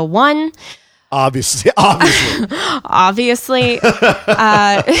 Meiko won. Obviously. It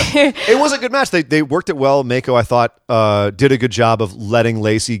was a good match. They worked it well. Meiko, I thought, did a good job of letting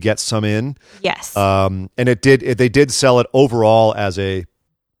Lacey get some in. Yes. And they did sell it overall as a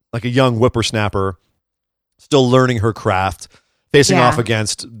young whippersnapper, still learning her craft, facing off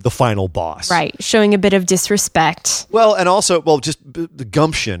against the final boss. Right. Showing a bit of disrespect. Well, and also, just the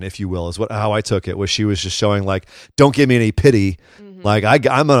gumption, if you will, is how I took it, was she was just showing like, don't give me any pity. Mm-hmm. Like I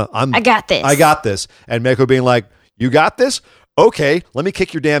got this. I got this. And Meiko being like, you got this? Okay, let me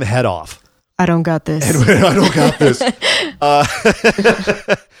kick your damn head off. I don't got this. I don't got this.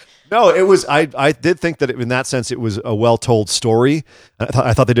 No, it was. I did think that in that sense it was a well told story.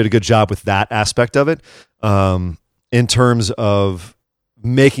 I thought they did a good job with that aspect of it. In terms of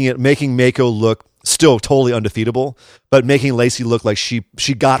making Meiko look still totally undefeatable, but making Lacey look like she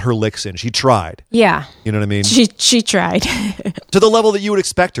got her licks in. She tried. Yeah. You know what I mean? She tried. To the level that you would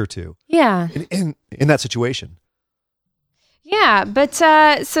expect her to. Yeah. In that situation. Yeah, but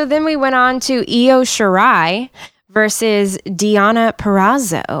so then we went on to Io Shirai versus Deonna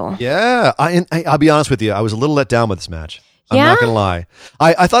Purrazzo. Yeah. I'll be honest with you. I was a little let down with this match. I'm not going to lie.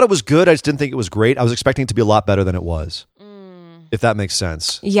 I thought it was good. I just didn't think it was great. I was expecting it to be a lot better than it was. If that makes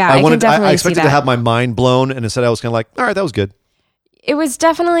sense. Yeah, I expected to have my mind blown, and instead I was kind of like, all right, that was good. It was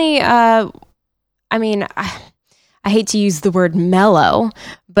definitely, I hate to use the word mellow,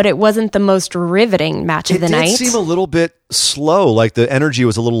 but it wasn't the most riveting match of the night. It did seem a little bit slow, like the energy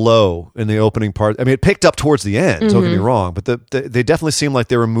was a little low in the opening part. I mean, it picked up towards the end, don't get me wrong, but they definitely seemed like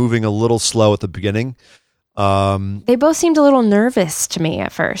they were moving a little slow at the beginning. They both seemed a little nervous to me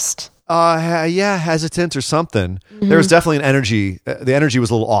at first. Hesitant or something. There was definitely an energy. The energy was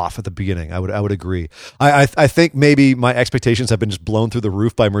a little off at the beginning. I would agree. I think maybe my expectations have been just blown through the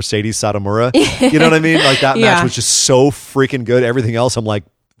roof by Mercedes Satomura. You know what I mean? Like that match was just so freaking good. Everything else, I'm like,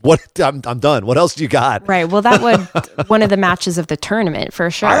 what? I'm done. What else do you got? Right. Well, that was one of the matches of the tournament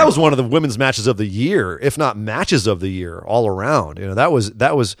for sure. That was one of the women's matches of the year, if not matches of the year, all around. You know, that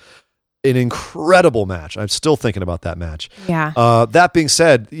was an incredible match. I'm still thinking about that match. Yeah. That being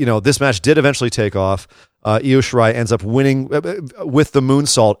said, you know, this match did eventually take off. Io Shirai ends up winning with the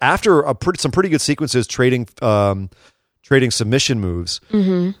moonsault after some pretty good sequences trading trading submission moves.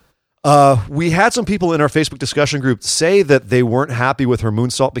 We had some people in our Facebook discussion group say that they weren't happy with her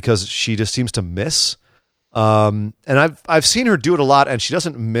moonsault because she just seems to miss. And I've seen her do it a lot, and she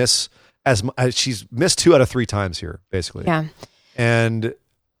doesn't miss as she's missed 2 out of 3 times here, basically. Yeah. And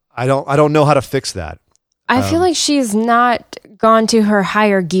I don't know how to fix that. I feel like she's not gone to her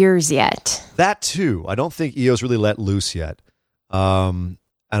higher gears yet. That too. I don't think Io's really let loose yet. And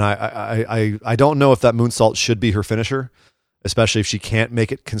I don't know if that moonsault should be her finisher, especially if she can't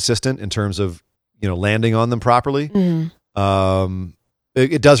make it consistent in terms of, landing on them properly.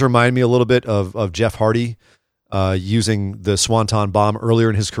 It does remind me a little bit of Jeff Hardy using the Swanton bomb earlier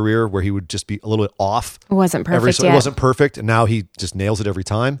in his career, where he would just be a little bit off. It wasn't perfect yet. It wasn't perfect, and now he just nails it every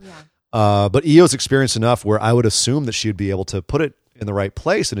time. But Io's experienced enough where I would assume that she would be able to put it in the right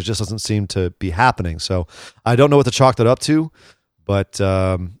place, and it just doesn't seem to be happening. So I don't know what to chalk that up to, but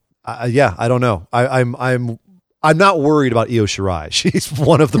I don't know. I'm not worried about Io Shirai. She's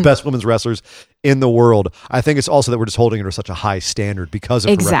one of the best women's wrestlers in the world. I think it's also that we're just holding her to such a high standard because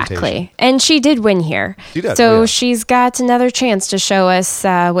of her reputation. And she did win here. She did. So she's got another chance to show us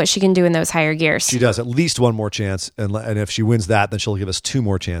what she can do in those higher gears. She does. At least one more chance. And if she wins that, then she'll give us 2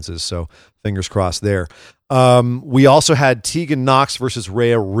 more chances. So fingers crossed there. We also had Tegan Nox versus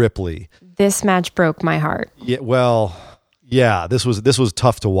Rhea Ripley. This match broke my heart. Yeah, this was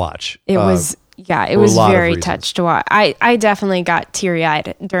tough to watch. It was very touched to watch. I definitely got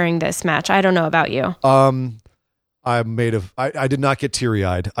teary-eyed during this match. I don't know about you. I did not get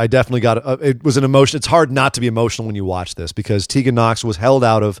teary-eyed. I definitely got it was an emotion. It's hard not to be emotional when you watch this because Tegan Nox was held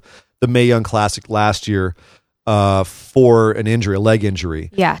out of the Mae Young Classic last year for an injury, a leg injury.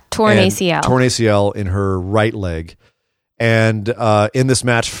 Yeah, torn ACL. Torn ACL in her right leg. And in this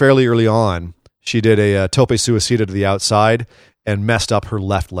match, fairly early on, she did a tope suicida to the outside and messed up her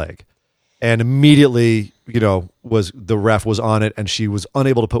left leg. And immediately, the ref was on it, and she was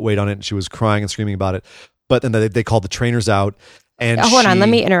unable to put weight on it, and she was crying and screaming about it. But then they called the trainers out. And hold on, let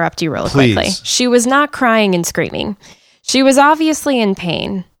me interrupt you real quickly. She was not crying and screaming. She was obviously in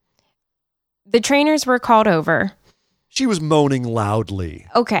pain. The trainers were called over. She was moaning loudly.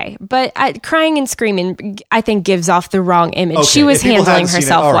 Okay, but crying and screaming, I think, gives off the wrong image. Okay, she was handling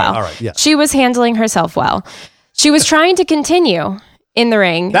herself well. All right, yeah. She was handling herself well. She was trying to continue in the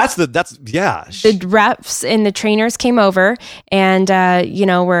ring. The refs and the trainers came over and,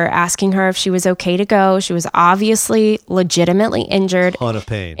 were asking her if she was okay to go. She was obviously legitimately injured. Ton of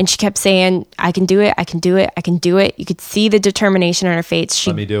pain. And she kept saying, I can do it. I can do it. I can do it. You could see the determination on her face.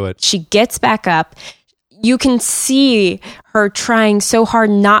 Let me do it. She gets back up. You can see her trying so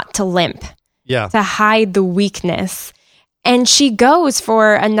hard not to limp. Yeah. To hide the weakness. And she goes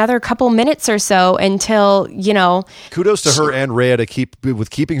for another couple minutes or so until, kudos to her and Rhea to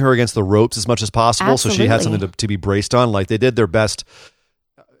keeping her against the ropes as much as possible. Absolutely. So she had something to be braced on. Like they did their best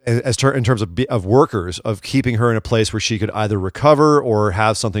in terms of workers, of keeping her in a place where she could either recover or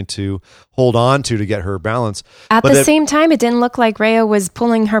have something to hold on to get her balance. At the same time, it didn't look like Rhea was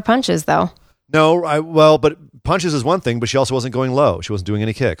pulling her punches, though. No, but punches is one thing, but she also wasn't going low. She wasn't doing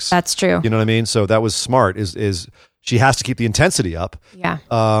any kicks. That's true. You know what I mean? So that was smart. Is she has to keep the intensity up. Yeah.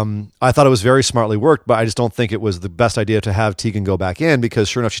 I thought it was very smartly worked, but I just don't think it was the best idea to have Tegan go back in because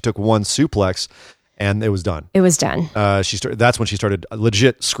sure enough, she took one suplex and it was done. It was done. That's when she started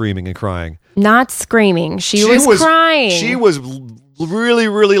legit screaming and crying. Not screaming. She was crying. She was really,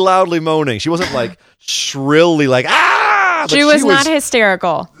 really loudly moaning. She wasn't like shrilly like, ah! She was not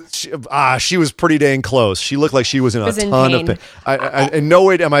hysterical. She was pretty dang close. She looked like she was in a ton of pain. In no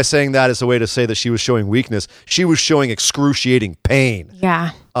way am I saying that as a way to say that she was showing weakness. She was showing excruciating pain.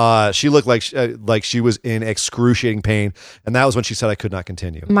 Yeah. She looked like she was in excruciating pain, and that was when she said, "I could not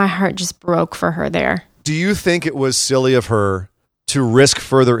continue." My heart just broke for her there. Do you think it was silly of her to risk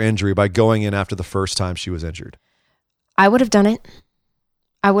further injury by going in after the first time she was injured? I would have done it.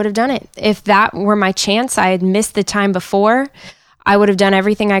 If that were my chance, I had missed the time before, I would have done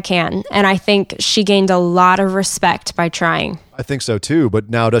everything I can. And I think she gained a lot of respect by trying. I think so too.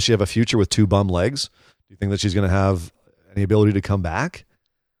 But now does she have a future with 2 bum legs? Do you think that she's going to have any ability to come back?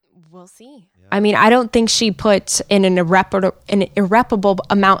 We'll see. Yeah. I mean, I don't think she put in an irreparable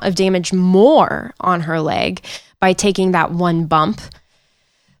amount of damage more on her leg by taking that one bump.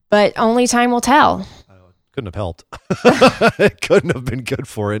 But only time will tell. Couldn't have helped. It couldn't have been good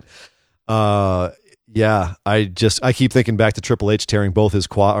for it. Yeah, I keep thinking back to Triple H tearing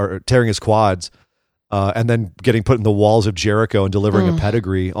his quads, and then getting put in the walls of Jericho and delivering a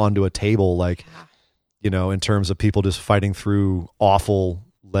pedigree onto a table, in terms of people just fighting through awful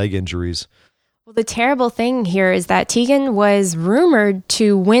leg injuries. Well, the terrible thing here is that Tegan was rumored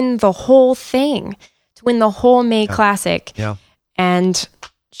to win the whole thing, to win the whole May Classic. Yeah. And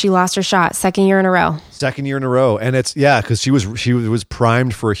she lost her shot, second year in a row. And it's because she was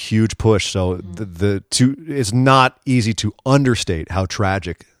primed for a huge push. So it's not easy to understate how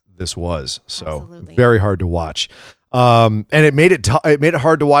tragic this was. So Absolutely. Very hard to watch. And it made it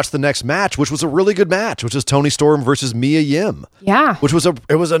hard to watch the next match, which was a really good match, which is Toni Storm versus Mia Yim. Yeah, which was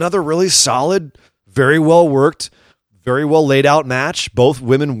another really solid, very well worked, very well laid out match. Both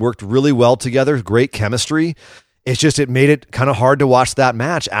women worked really well together, great chemistry. It's just it made it kind of hard to watch that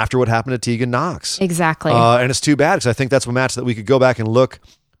match after what happened to Tegan Knox. Exactly. And it's too bad because I think that's a match that we could go back and look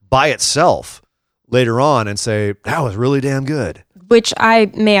by itself later on and say that was really damn good. Which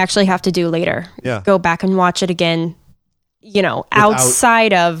I may actually have to do later. Yeah. Go back and watch it again.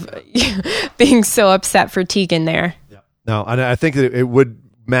 Outside of being so upset for Tegan there. Yeah. No, and I think that it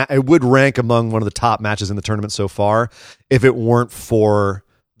would rank among one of the top matches in the tournament so far if it weren't for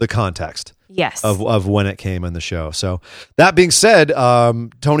the context. Yes. Of when it came in the show. So that being said,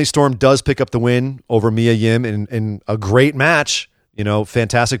 Toni Storm does pick up the win over Mia Yim in a great match.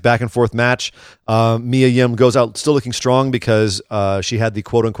 Fantastic back and forth match. Mia Yim goes out still looking strong because she had the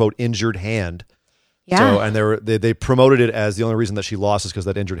quote unquote injured hand. Yeah. So, and they promoted it as the only reason that she lost is because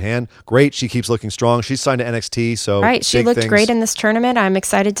of that injured hand. Great. She keeps looking strong. She's signed to NXT. So right. She looked great in this tournament. I'm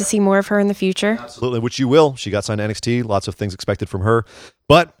excited to see more of her in the future. Absolutely. Which you will. She got signed to NXT. Lots of things expected from her.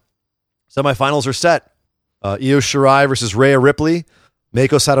 But semifinals are set. Io Shirai versus Rhea Ripley.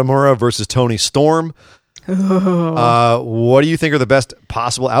 Meiko Satomura versus Toni Storm. What do you think are the best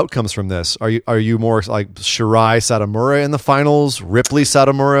possible outcomes from this? Are you more like Shirai Satomura in the finals, Ripley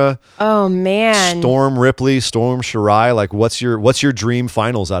Satomura? Oh man, Storm Ripley, Storm Shirai. Like, what's your dream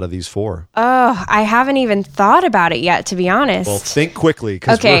finals out of these four? Oh, I haven't even thought about it yet, to be honest. Well, think quickly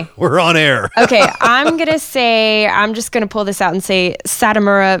because okay. we're on air. Okay, I'm just gonna pull this out and say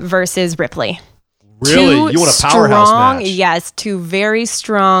Satomura versus Ripley. Really? You want a powerhouse match? Yes, two very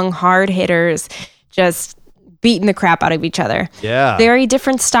strong, hard hitters. Just beating the crap out of each other. Yeah. Very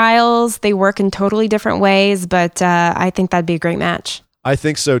different styles. They work in totally different ways, but I think that'd be a great match. I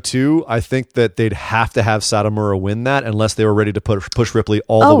think so too. I think that they'd have to have Satomura win that unless they were ready to push Ripley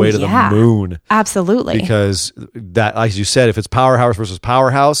all the way to the moon. Absolutely. Because that, as you said, if it's powerhouse versus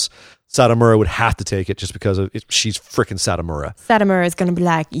powerhouse, Satomura would have to take it just because she's freaking Satomura. Satomura is going to be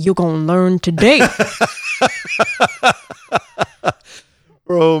like, you're going to learn today.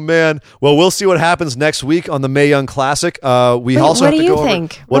 Oh man! Well, we'll see what happens next week on the Mae Young Classic. What do you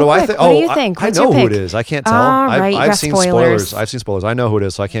think? What do I think? What do you think? I know who it is. I can't tell. Right, I've seen spoilers. I've seen spoilers. I know who it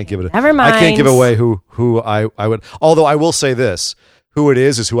is, so I can't give it. Never mind. I can't give away who I would. Although I will say this: who it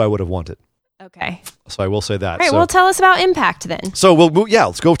is who I would have wanted. Okay. So I will say that. All right. Well, tell us about Impact then. So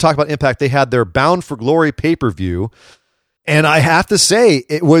let's go talk about Impact. They had their Bound for Glory pay-per-view, and I have to say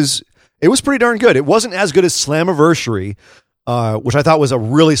it was pretty darn good. It wasn't as good as Slammiversary. Which I thought was a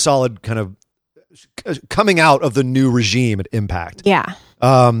really solid kind of coming out of the new regime at Impact. Yeah.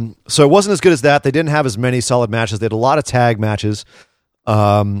 So it wasn't as good as that. They didn't have as many solid matches. They had a lot of tag matches,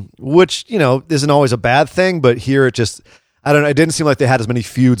 which, isn't always a bad thing, but here it just, I don't know. It didn't seem like they had as many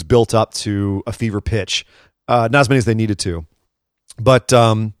feuds built up to a fever pitch. Not as many as they needed to. But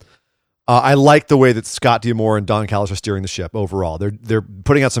I like the way that Scott D'Amore and Don Callis are steering the ship overall. They're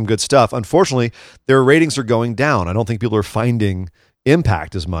putting out some good stuff. Unfortunately, their ratings are going down. I don't think people are finding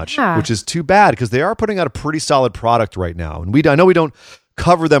Impact as much, which is too bad because they are putting out a pretty solid product right now. And I know we don't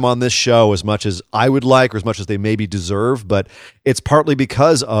cover them on this show as much as I would like or as much as they maybe deserve, but it's partly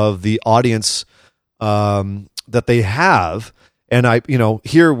because of the audience that they have. And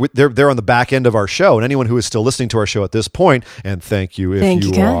here they're on the back end of our show, and anyone who is still listening to our show at this point, and thank you if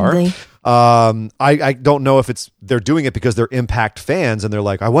you are. I don't know if they're doing it because they're Impact fans and they're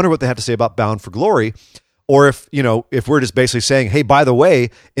like, I wonder what they have to say about Bound for Glory, or if we're just basically saying, hey, by the way,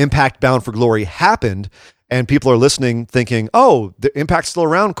 Impact Bound for Glory happened. And people are listening thinking, oh, the Impact's still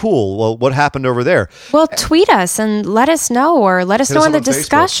around? Cool. Well, what happened over there? Well, tweet us and let us know, or let us know in the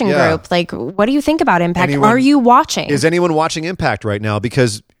discussion group. Like, what do you think about Impact? Are you watching? Is anyone watching Impact right now?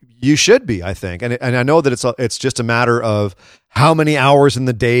 Because you should be, I think. And I know that it's just a matter of how many hours in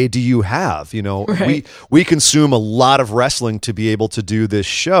the day do you have? Right. We consume a lot of wrestling to be able to do this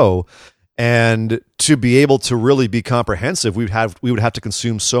show. And to be able to really be comprehensive, we would have to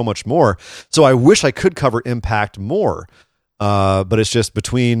consume so much more. So I wish I could cover Impact more, but it's just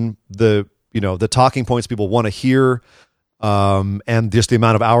between the talking points people want to hear, and just the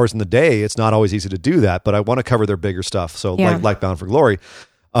amount of hours in the day. It's not always easy to do that. But I want to cover their bigger stuff. So like Bound for Glory.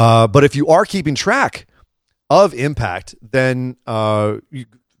 But if you are keeping track of Impact, then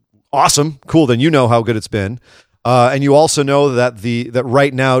awesome, cool. Then you know how good it's been. And you also know that that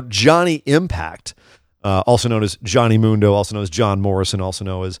right now Johnny Impact, also known as Johnny Mundo, also known as John Morrison, also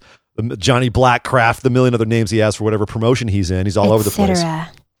known as Johnny Blackcraft, the million other names he has for whatever promotion he's in. He's all over the place.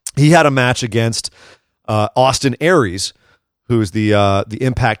 He had a match against Austin Aries, who's the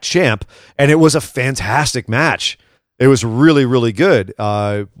Impact champ, and it was a fantastic match. It was really, really good.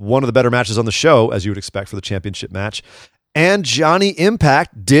 One of the better matches on the show, as you would expect for the championship match. And Johnny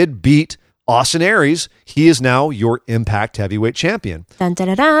Impact did beat Austin Aries. He is now your Impact Heavyweight Champion. Dun, dun,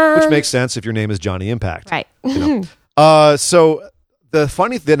 dun, dun. Which makes sense if your name is Johnny Impact. Right. So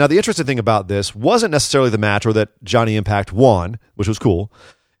the interesting thing about this wasn't necessarily the match or that Johnny Impact won, which was cool.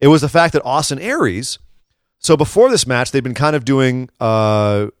 It was the fact that Austin Aries, so before this match, they'd been kind of doing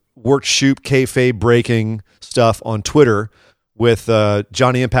work shoot kayfabe breaking stuff on Twitter with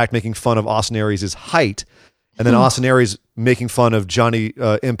Johnny Impact making fun of Austin Aries' height, and then Austin Aries making fun of Johnny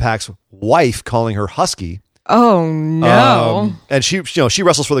Impact's wife, calling her husky. Oh no! And she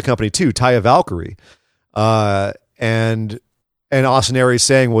wrestles for the company too, Taya Valkyrie, and Austin Aries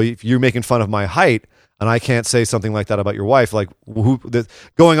saying, "Well, if you're making fun of my height, and I can't say something like that about your wife," like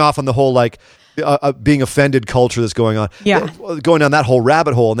going off on the whole like being offended culture that's going on, going down that whole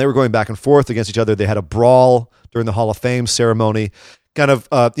rabbit hole, and they were going back and forth against each other. They had a brawl during the Hall of Fame ceremony, kind of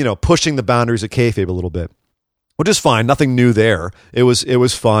pushing the boundaries of kayfabe a little bit. Which is fine. Nothing new there. It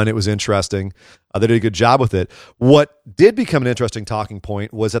was fun. It was interesting. They did a good job with it. What did become an interesting talking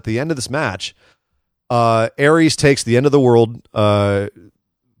point was at the end of this match, Aries takes the end of the world, the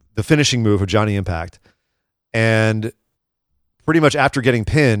finishing move of Johnny Impact, and pretty much after getting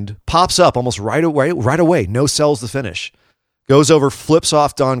pinned, pops up almost right away. No sells the finish. Goes over, flips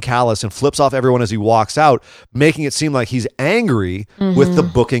off Don Callis, and flips off everyone as he walks out, making it seem like he's angry with the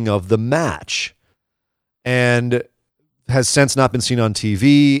booking of the match. And has since not been seen on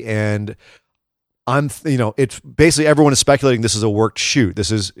TV. And it's basically everyone is speculating this is a worked shoot.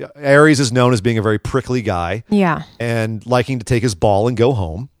 Aries is known as being a very prickly guy. Yeah. And liking to take his ball and go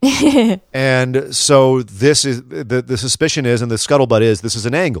home. And so this is the suspicion is, and the scuttlebutt is, this is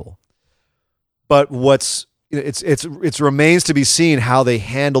an angle. But it remains to be seen how they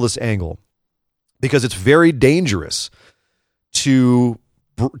handle this angle, because it's very dangerous to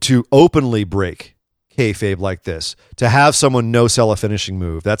openly break kayfabe like this, to have someone no sell a finishing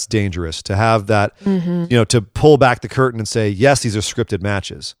move. That's dangerous. To have that, to pull back the curtain and say, yes, these are scripted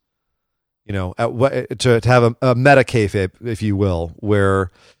matches. To have a meta kayfabe, if you will, where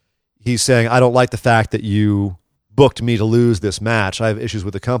he's saying, I don't like the fact that you booked me to lose this match. I have issues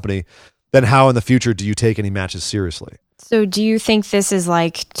with the company. Then how in the future do you take any matches seriously? So do you think this is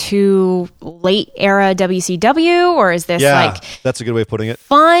like too late era WCW, or is this that's a good way of putting it.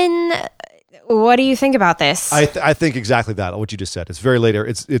 Fun? What do you think about this? I think exactly that, what you just said. It's very late.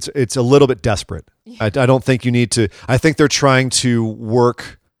 It's a little bit desperate. I don't think you need to. I think they're trying to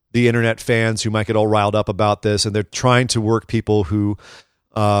work the internet fans who might get all riled up about this, and they're trying to work people who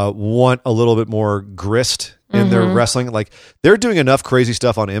want a little bit more grist in their wrestling. Like, they're doing enough crazy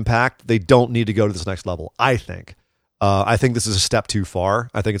stuff on Impact. They don't need to go to this next level, I think. I think this is a step too far.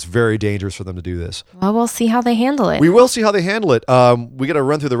 I think it's very dangerous for them to do this. Well, we'll see how they handle it. We will see how they handle it. We got to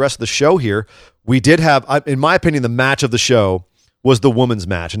run through the rest of the show here. We did have, in my opinion, the match of the show was the women's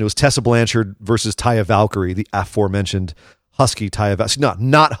match, and it was Tessa Blanchard versus Taya Valkyrie, the aforementioned husky Taya Valkyrie.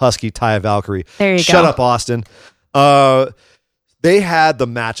 Not husky Taya Valkyrie. There you go. Shut up, Austin. They had the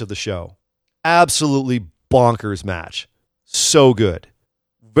match of the show. Absolutely bonkers match. So good.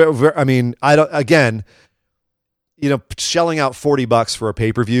 Shelling out $40 for a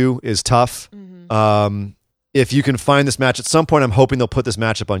pay-per-view is tough. If you can find this match at some point, I'm hoping they'll put this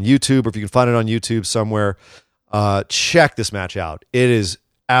match up on YouTube, or if you can find it on YouTube somewhere, check this match out. It is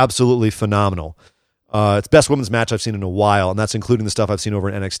absolutely phenomenal. It's the best women's match I've seen in a while, and that's including the stuff I've seen over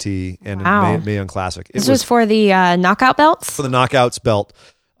in NXT and in Mae Young Classic. This was for the knockout belts? For the knockouts belt.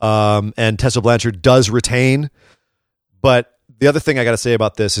 And Tessa Blanchard does retain, but the other thing I got to say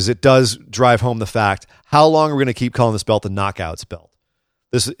about this is it does drive home the fact, how long are we going to keep calling this belt the knockouts belt?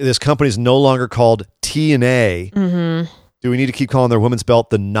 This company is no longer called TNA. Do we need to keep calling their women's belt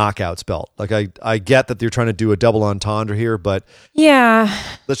the knockouts belt? Like, I get that they're trying to do a double entendre here, but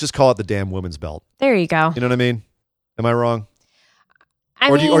let's just call it the damn women's belt. There you go. You know what I mean? Am I wrong?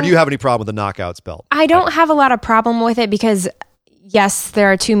 Or do you have any problem with the knockouts belt? I don't have a lot of problem with it, because yes,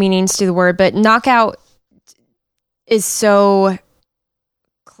 there are two meanings to the word, but knockout is so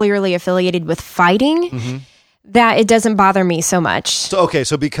clearly affiliated with fighting that it doesn't bother me so much. So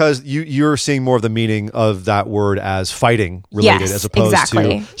because you're seeing more of the meaning of that word as fighting related, as opposed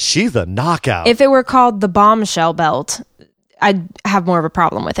to she's a knockout. If it were called the bombshell belt, I'd have more of a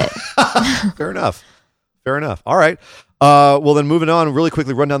problem with it. Fair enough. Fair enough. All right. Well, then moving on really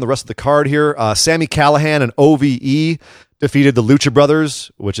quickly, run down the rest of the card here. Sami Callihan and OVE defeated the Lucha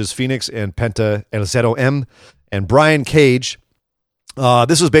Brothers, which is Phoenix and Penta El Zero M, and Brian Cage.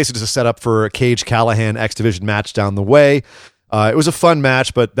 This was basically just a setup for a Cage Callahan X Division match down the way. It was a fun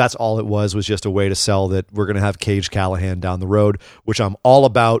match, but that's all it was just a way to sell that we're going to have Cage Callahan down the road, which I'm all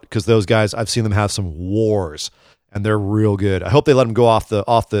about because those guys, I've seen them have some wars. And they're real good. I hope they let him go off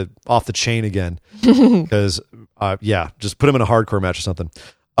the chain again. Because just put him in a hardcore match or something.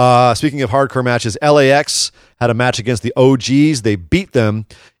 Speaking of hardcore matches, LAX had a match against the OGs. They beat them.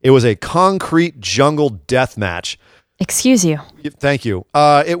 It was a concrete jungle death match. Excuse you. Thank you.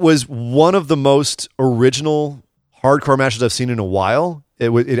 It was one of the most original hardcore matches I've seen in a while.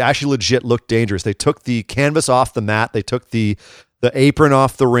 It actually legit looked dangerous. They took the canvas off the mat. They took the apron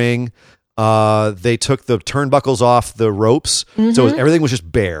off the ring. They took the turnbuckles off the ropes, so everything was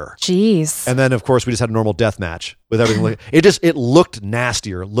just bare. Jeez. And then, of course, we just had a normal death match with everything. It looked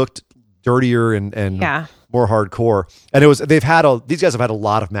nastier, looked dirtier, and more hardcore. And these guys have had a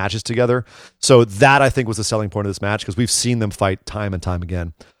lot of matches together, so that I think was the selling point of this match because we've seen them fight time and time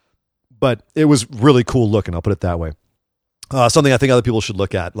again. But it was really cool looking. I'll put it that way. Something I think other people should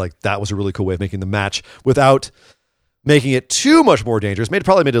look at. Like that was a really cool way of making the match without making it too much more dangerous.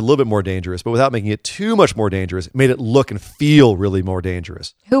 Probably made it a little bit more dangerous, but without making it too much more dangerous, made it look and feel really more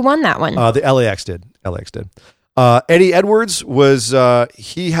dangerous. Who won that one? The LAX did. Eddie Edwards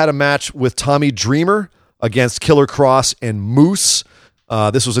he had a match with Tommy Dreamer against Killer Cross and Moose.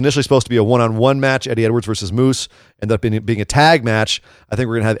 This was initially supposed to be a one-on-one match, Eddie Edwards versus Moose. Ended up being a tag match. I think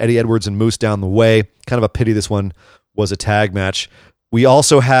we're going to have Eddie Edwards and Moose down the way. Kind of a pity this one was a tag match. We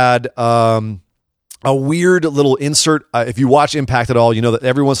also had a weird little insert. If you watch Impact at all, you know that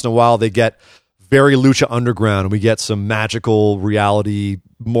every once in a while they get very Lucha Underground, and we get some magical reality,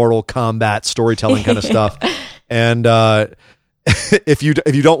 Mortal Kombat storytelling kind of stuff. And if you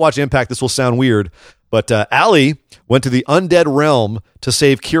don't watch Impact, this will sound weird, but Allie went to the Undead Realm to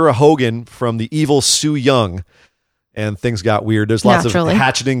save Kira Hogan from the evil Su Yung. And things got weird. There's lots of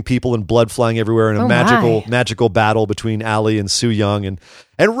hatcheting people and blood flying everywhere, and a magical battle between Allie and Su Yung, and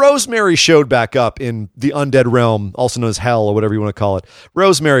Rosemary showed back up in the Undead Realm, also known as Hell or whatever you want to call it.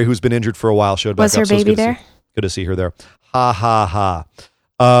 Rosemary, who's been injured for a while, showed back up. Was her baby there? Good to see her there. Ha ha ha.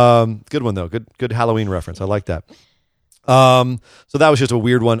 Good one though. Good Halloween reference. I like that. So that was just a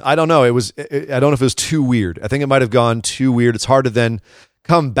weird one. I don't know. I don't know if it was too weird. I think it might have gone too weird. It's hard to then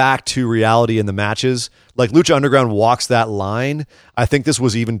come back to reality in the matches. Like Lucha Underground walks that line. I think this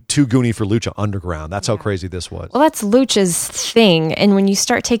was even too goony for Lucha Underground. That's how crazy this was. Well, that's Lucha's thing. And when you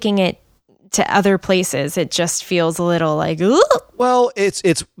start taking it to other places, it just feels a little like, ooh. Well, it's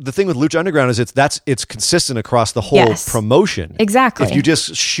the thing with Lucha Underground is it's consistent across the whole promotion. Exactly. If you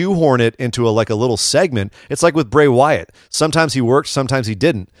just shoehorn it into a little segment, it's like with Bray Wyatt. Sometimes he worked, sometimes he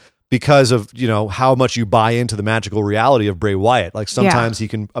didn't. Because of, how much you buy into the magical reality of Bray Wyatt. Like sometimes he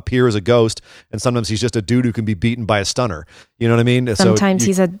can appear as a ghost, and sometimes he's just a dude who can be beaten by a stunner. You know what I mean? Sometimes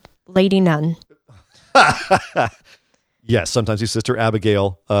he's a lady nun. Yes, sometimes he's Sister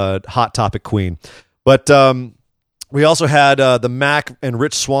Abigail, Hot Topic Queen. But we also had the Mac and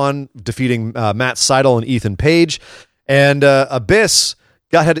Rich Swann defeating Matt Sydal and Ethan Page. And Abyss...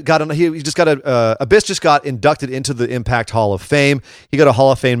 Abyss just got inducted into the Impact Hall of Fame. He got a Hall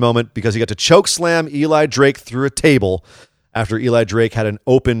of Fame moment because he got to choke slam Eli Drake through a table after Eli Drake had an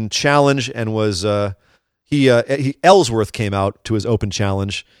open challenge and was Ellsworth came out to his open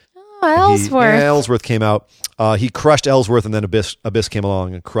challenge. Oh, Ellsworth. Ellsworth came out. He crushed Ellsworth, and then Abyss came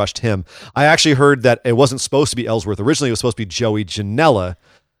along and crushed him. I actually heard that it wasn't supposed to be Ellsworth. Originally, it was supposed to be Joey Janela.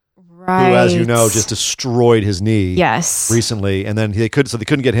 Right. Who, as you know, just destroyed his knee recently. And then they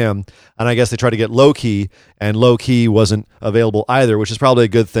couldn't get him. And I guess they tried to get Low Key, and Low Key wasn't available either, which is probably a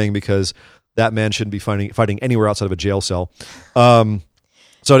good thing because that man shouldn't be fighting anywhere outside of a jail cell. So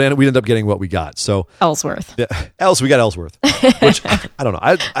we ended up getting what we got. So Ellsworth. We got Ellsworth, which I don't know.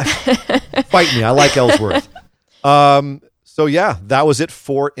 I fight me. I like Ellsworth. So yeah, that was it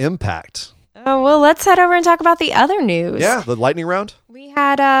for Impact. Oh, well, let's head over and talk about the other news. Yeah, the lightning round. We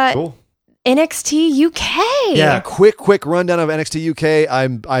had NXT UK. Yeah, quick rundown of NXT UK.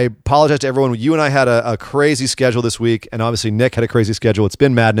 I apologize to everyone. You and I had a crazy schedule this week, and obviously Nick had a crazy schedule. It's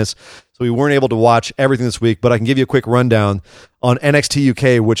been madness, so we weren't able to watch everything this week, but I can give you a quick rundown on NXT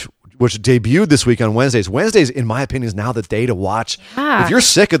UK, which debuted this week on Wednesdays. Wednesdays, in my opinion, is now the day to watch. Yeah. If you're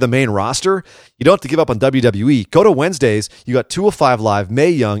sick of the main roster, you don't have to give up on WWE. Go to Wednesdays. You got 205 Live, Mae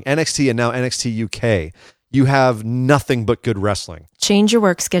Young, NXT, and now NXT UK. You have nothing but good wrestling. Change your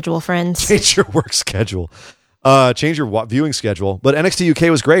work schedule, friends. Change your work schedule. Change your viewing schedule. But NXT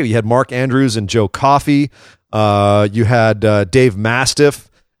UK was great. You had Mark Andrews and Joe Coffey. You had Dave Mastiff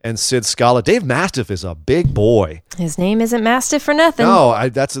and Sid Scala. Dave Mastiff is a big boy. His name isn't Mastiff for nothing. No,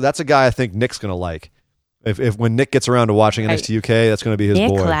 that's a guy I think Nick's going to like. If when Nick gets around to watching NXT UK, that's going to be his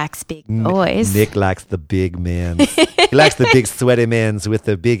boy. Nick likes big boys. Nick likes the big man. He likes the big sweaty mans with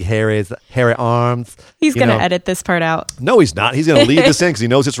the big hairy arms. He's going to edit this part out. No, he's not. He's going to leave this in because he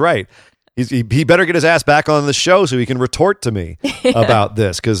knows it's right. He better get his ass back on the show so he can retort to me about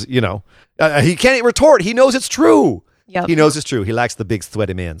this because, he can't retort. He knows it's true. Yep. He knows it's true. He likes the big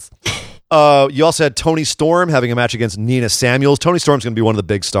sweaty mans. You also had Toni Storm having a match against Nina Samuels. Toni Storm's going to be one of the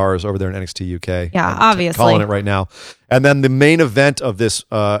big stars over there in NXT UK. Yeah, obviously. Calling it right now. And then the main event of this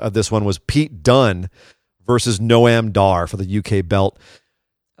one was Pete Dunne versus Noam Dar for the UK belt.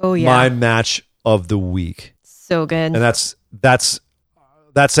 Oh, yeah. My match of the week. So good. And that's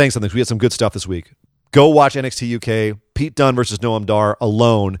saying something. We had some good stuff this week. Go watch NXT UK. Pete Dunne versus Noam Dar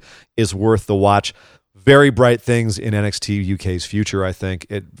alone is worth the watch. Very bright things in NXT UK's future, I think.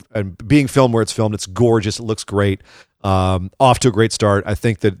 And being filmed where it's filmed, it's gorgeous. It looks great. Off to a great start. I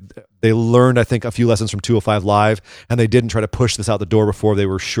think that they learned, a few lessons from 205 Live, and they didn't try to push this out the door before they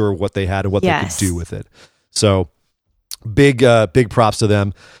were sure what they had and what they could do with it. So big props to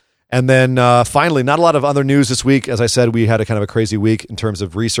them. And then finally, not a lot of other news this week. As I said, we had a kind of a crazy week in terms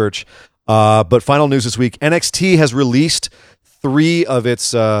of research. But final news this week, NXT has released 3 of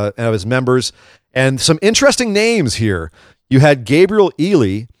its members. And some interesting names here. You had Gabriel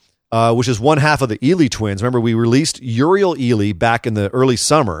Ely, which is one half of the Ely twins. Remember, we released Uriel Ely back in the early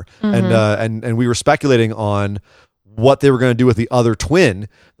summer, and we were speculating on what they were going to do with the other twin.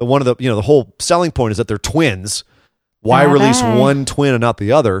 The whole selling point is that they're twins. Why release one twin and not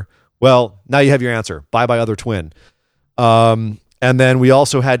the other? Well, now you have your answer. Bye other twin. And then we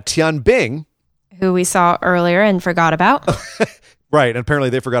also had Tian Bing, who we saw earlier and forgot about. Right, and apparently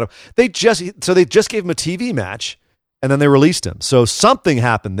they forgot him. They just gave him a TV match, and then they released him. So something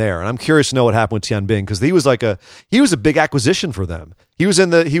happened there, and I'm curious to know what happened with Tian Bing because he was a big acquisition for them. He was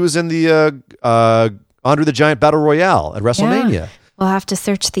in the Andre the Giant Battle Royale at WrestleMania. Yeah. We'll have to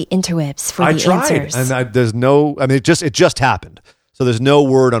search the interwebs for the answers. And there's no. I mean, it just happened. So there's no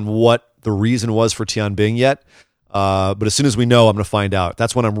word on what the reason was for Tian Bing yet. But as soon as we know, I'm going to find out.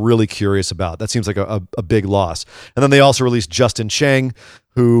 That's what I'm really curious about. That seems like a big loss. And then they also released Justin Cheng,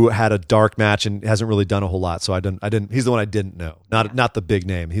 who had a dark match and hasn't really done a whole lot. So I didn't. He's the one I didn't know. Not the big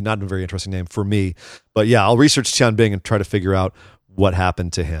name. He's not a very interesting name for me. But yeah, I'll research Tian Bing and try to figure out what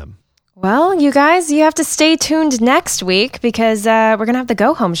happened to him. Well, you guys, you have to stay tuned next week because we're going to have the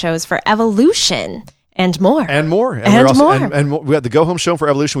go home shows for Evolution. And more. And we had the Go Home show for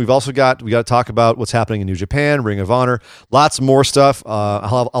Evolution. We got to talk about what's happening in New Japan, Ring of Honor, lots more stuff.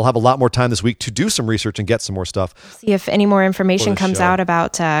 I'll have a lot more time this week to do some research and get some more stuff. See if any more information comes out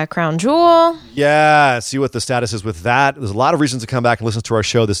about Crown Jewel. Yeah, see what the status is with that. There's a lot of reasons to come back and listen to our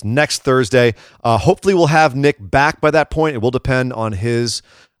show this next Thursday. Hopefully we'll have Nick back by that point. It will depend on his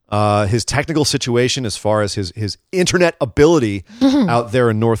technical situation as far as his internet ability out there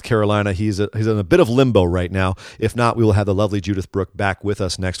in North Carolina. He's in a bit of limbo right now. If not, we will have the lovely Judith Brooke back with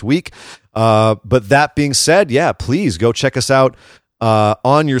us next week. But that being said, yeah, please go check us out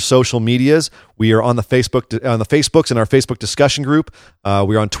on your social medias. We are on the Facebooks in our Facebook discussion group.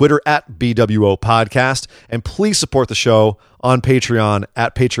 We're on Twitter at BWO Podcast, and please support the show on Patreon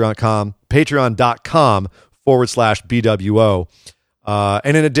at patreon.com/BWO.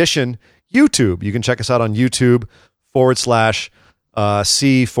 And in addition, YouTube. You can check us out on YouTube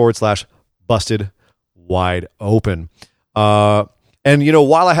 /C/Busted Wide Open. And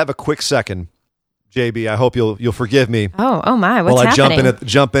while I have a quick second, JB, I hope you'll forgive me. Oh my, what's happening? While I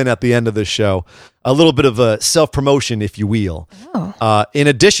jump in at the end of the show. A little bit of a self-promotion, if you will. Oh. In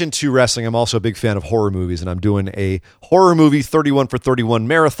addition to wrestling, I'm also a big fan of horror movies, and I'm doing a horror movie 31 for 31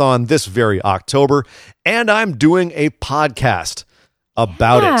 marathon this very October, and I'm doing a podcast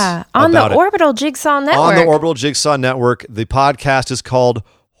about it. On the Orbital Jigsaw Network. On the Orbital Jigsaw Network. The podcast is called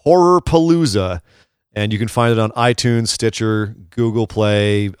Horror Palooza, and you can find it on iTunes, Stitcher, Google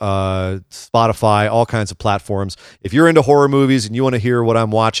Play, Spotify, all kinds of platforms. If you're into horror movies and you want to hear what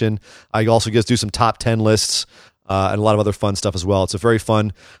I'm watching, I also get to do some top 10 lists and a lot of other fun stuff as well. It's a very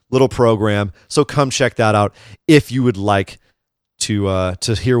fun little program, so come check that out if you would like to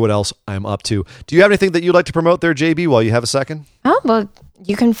hear what else I'm up to. Do you have anything that you'd like to promote there, JB, while you have a second? Oh, well,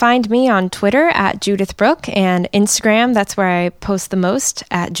 you can find me on Twitter at Judith Brooke and Instagram. That's where I post the most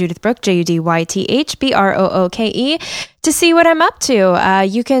at Judith Brooke, JUDYTHBROOKE, to see what I'm up to.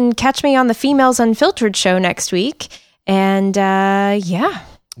 You can catch me on the Females Unfiltered show next week. And yeah,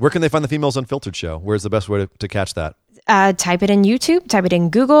 Where can they find the Females Unfiltered show? Where's the best way to catch that? Type it in YouTube, type it in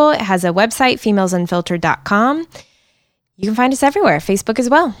Google. It has a website, femalesunfiltered.com. You can find us everywhere, Facebook as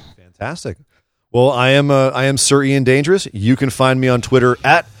well. Fantastic. Well, I am Sir Ian Dangerous. You can find me on Twitter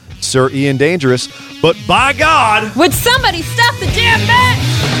at Sir Ian Dangerous. But by God, would somebody stop the damn match?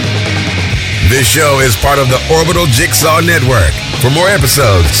 This show is part of the Orbital Jigsaw Network. For more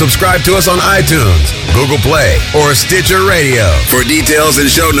episodes, subscribe to us on iTunes, Google Play, or Stitcher Radio. For details and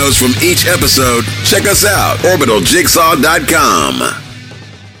show notes from each episode, check us out, orbitaljigsaw.com.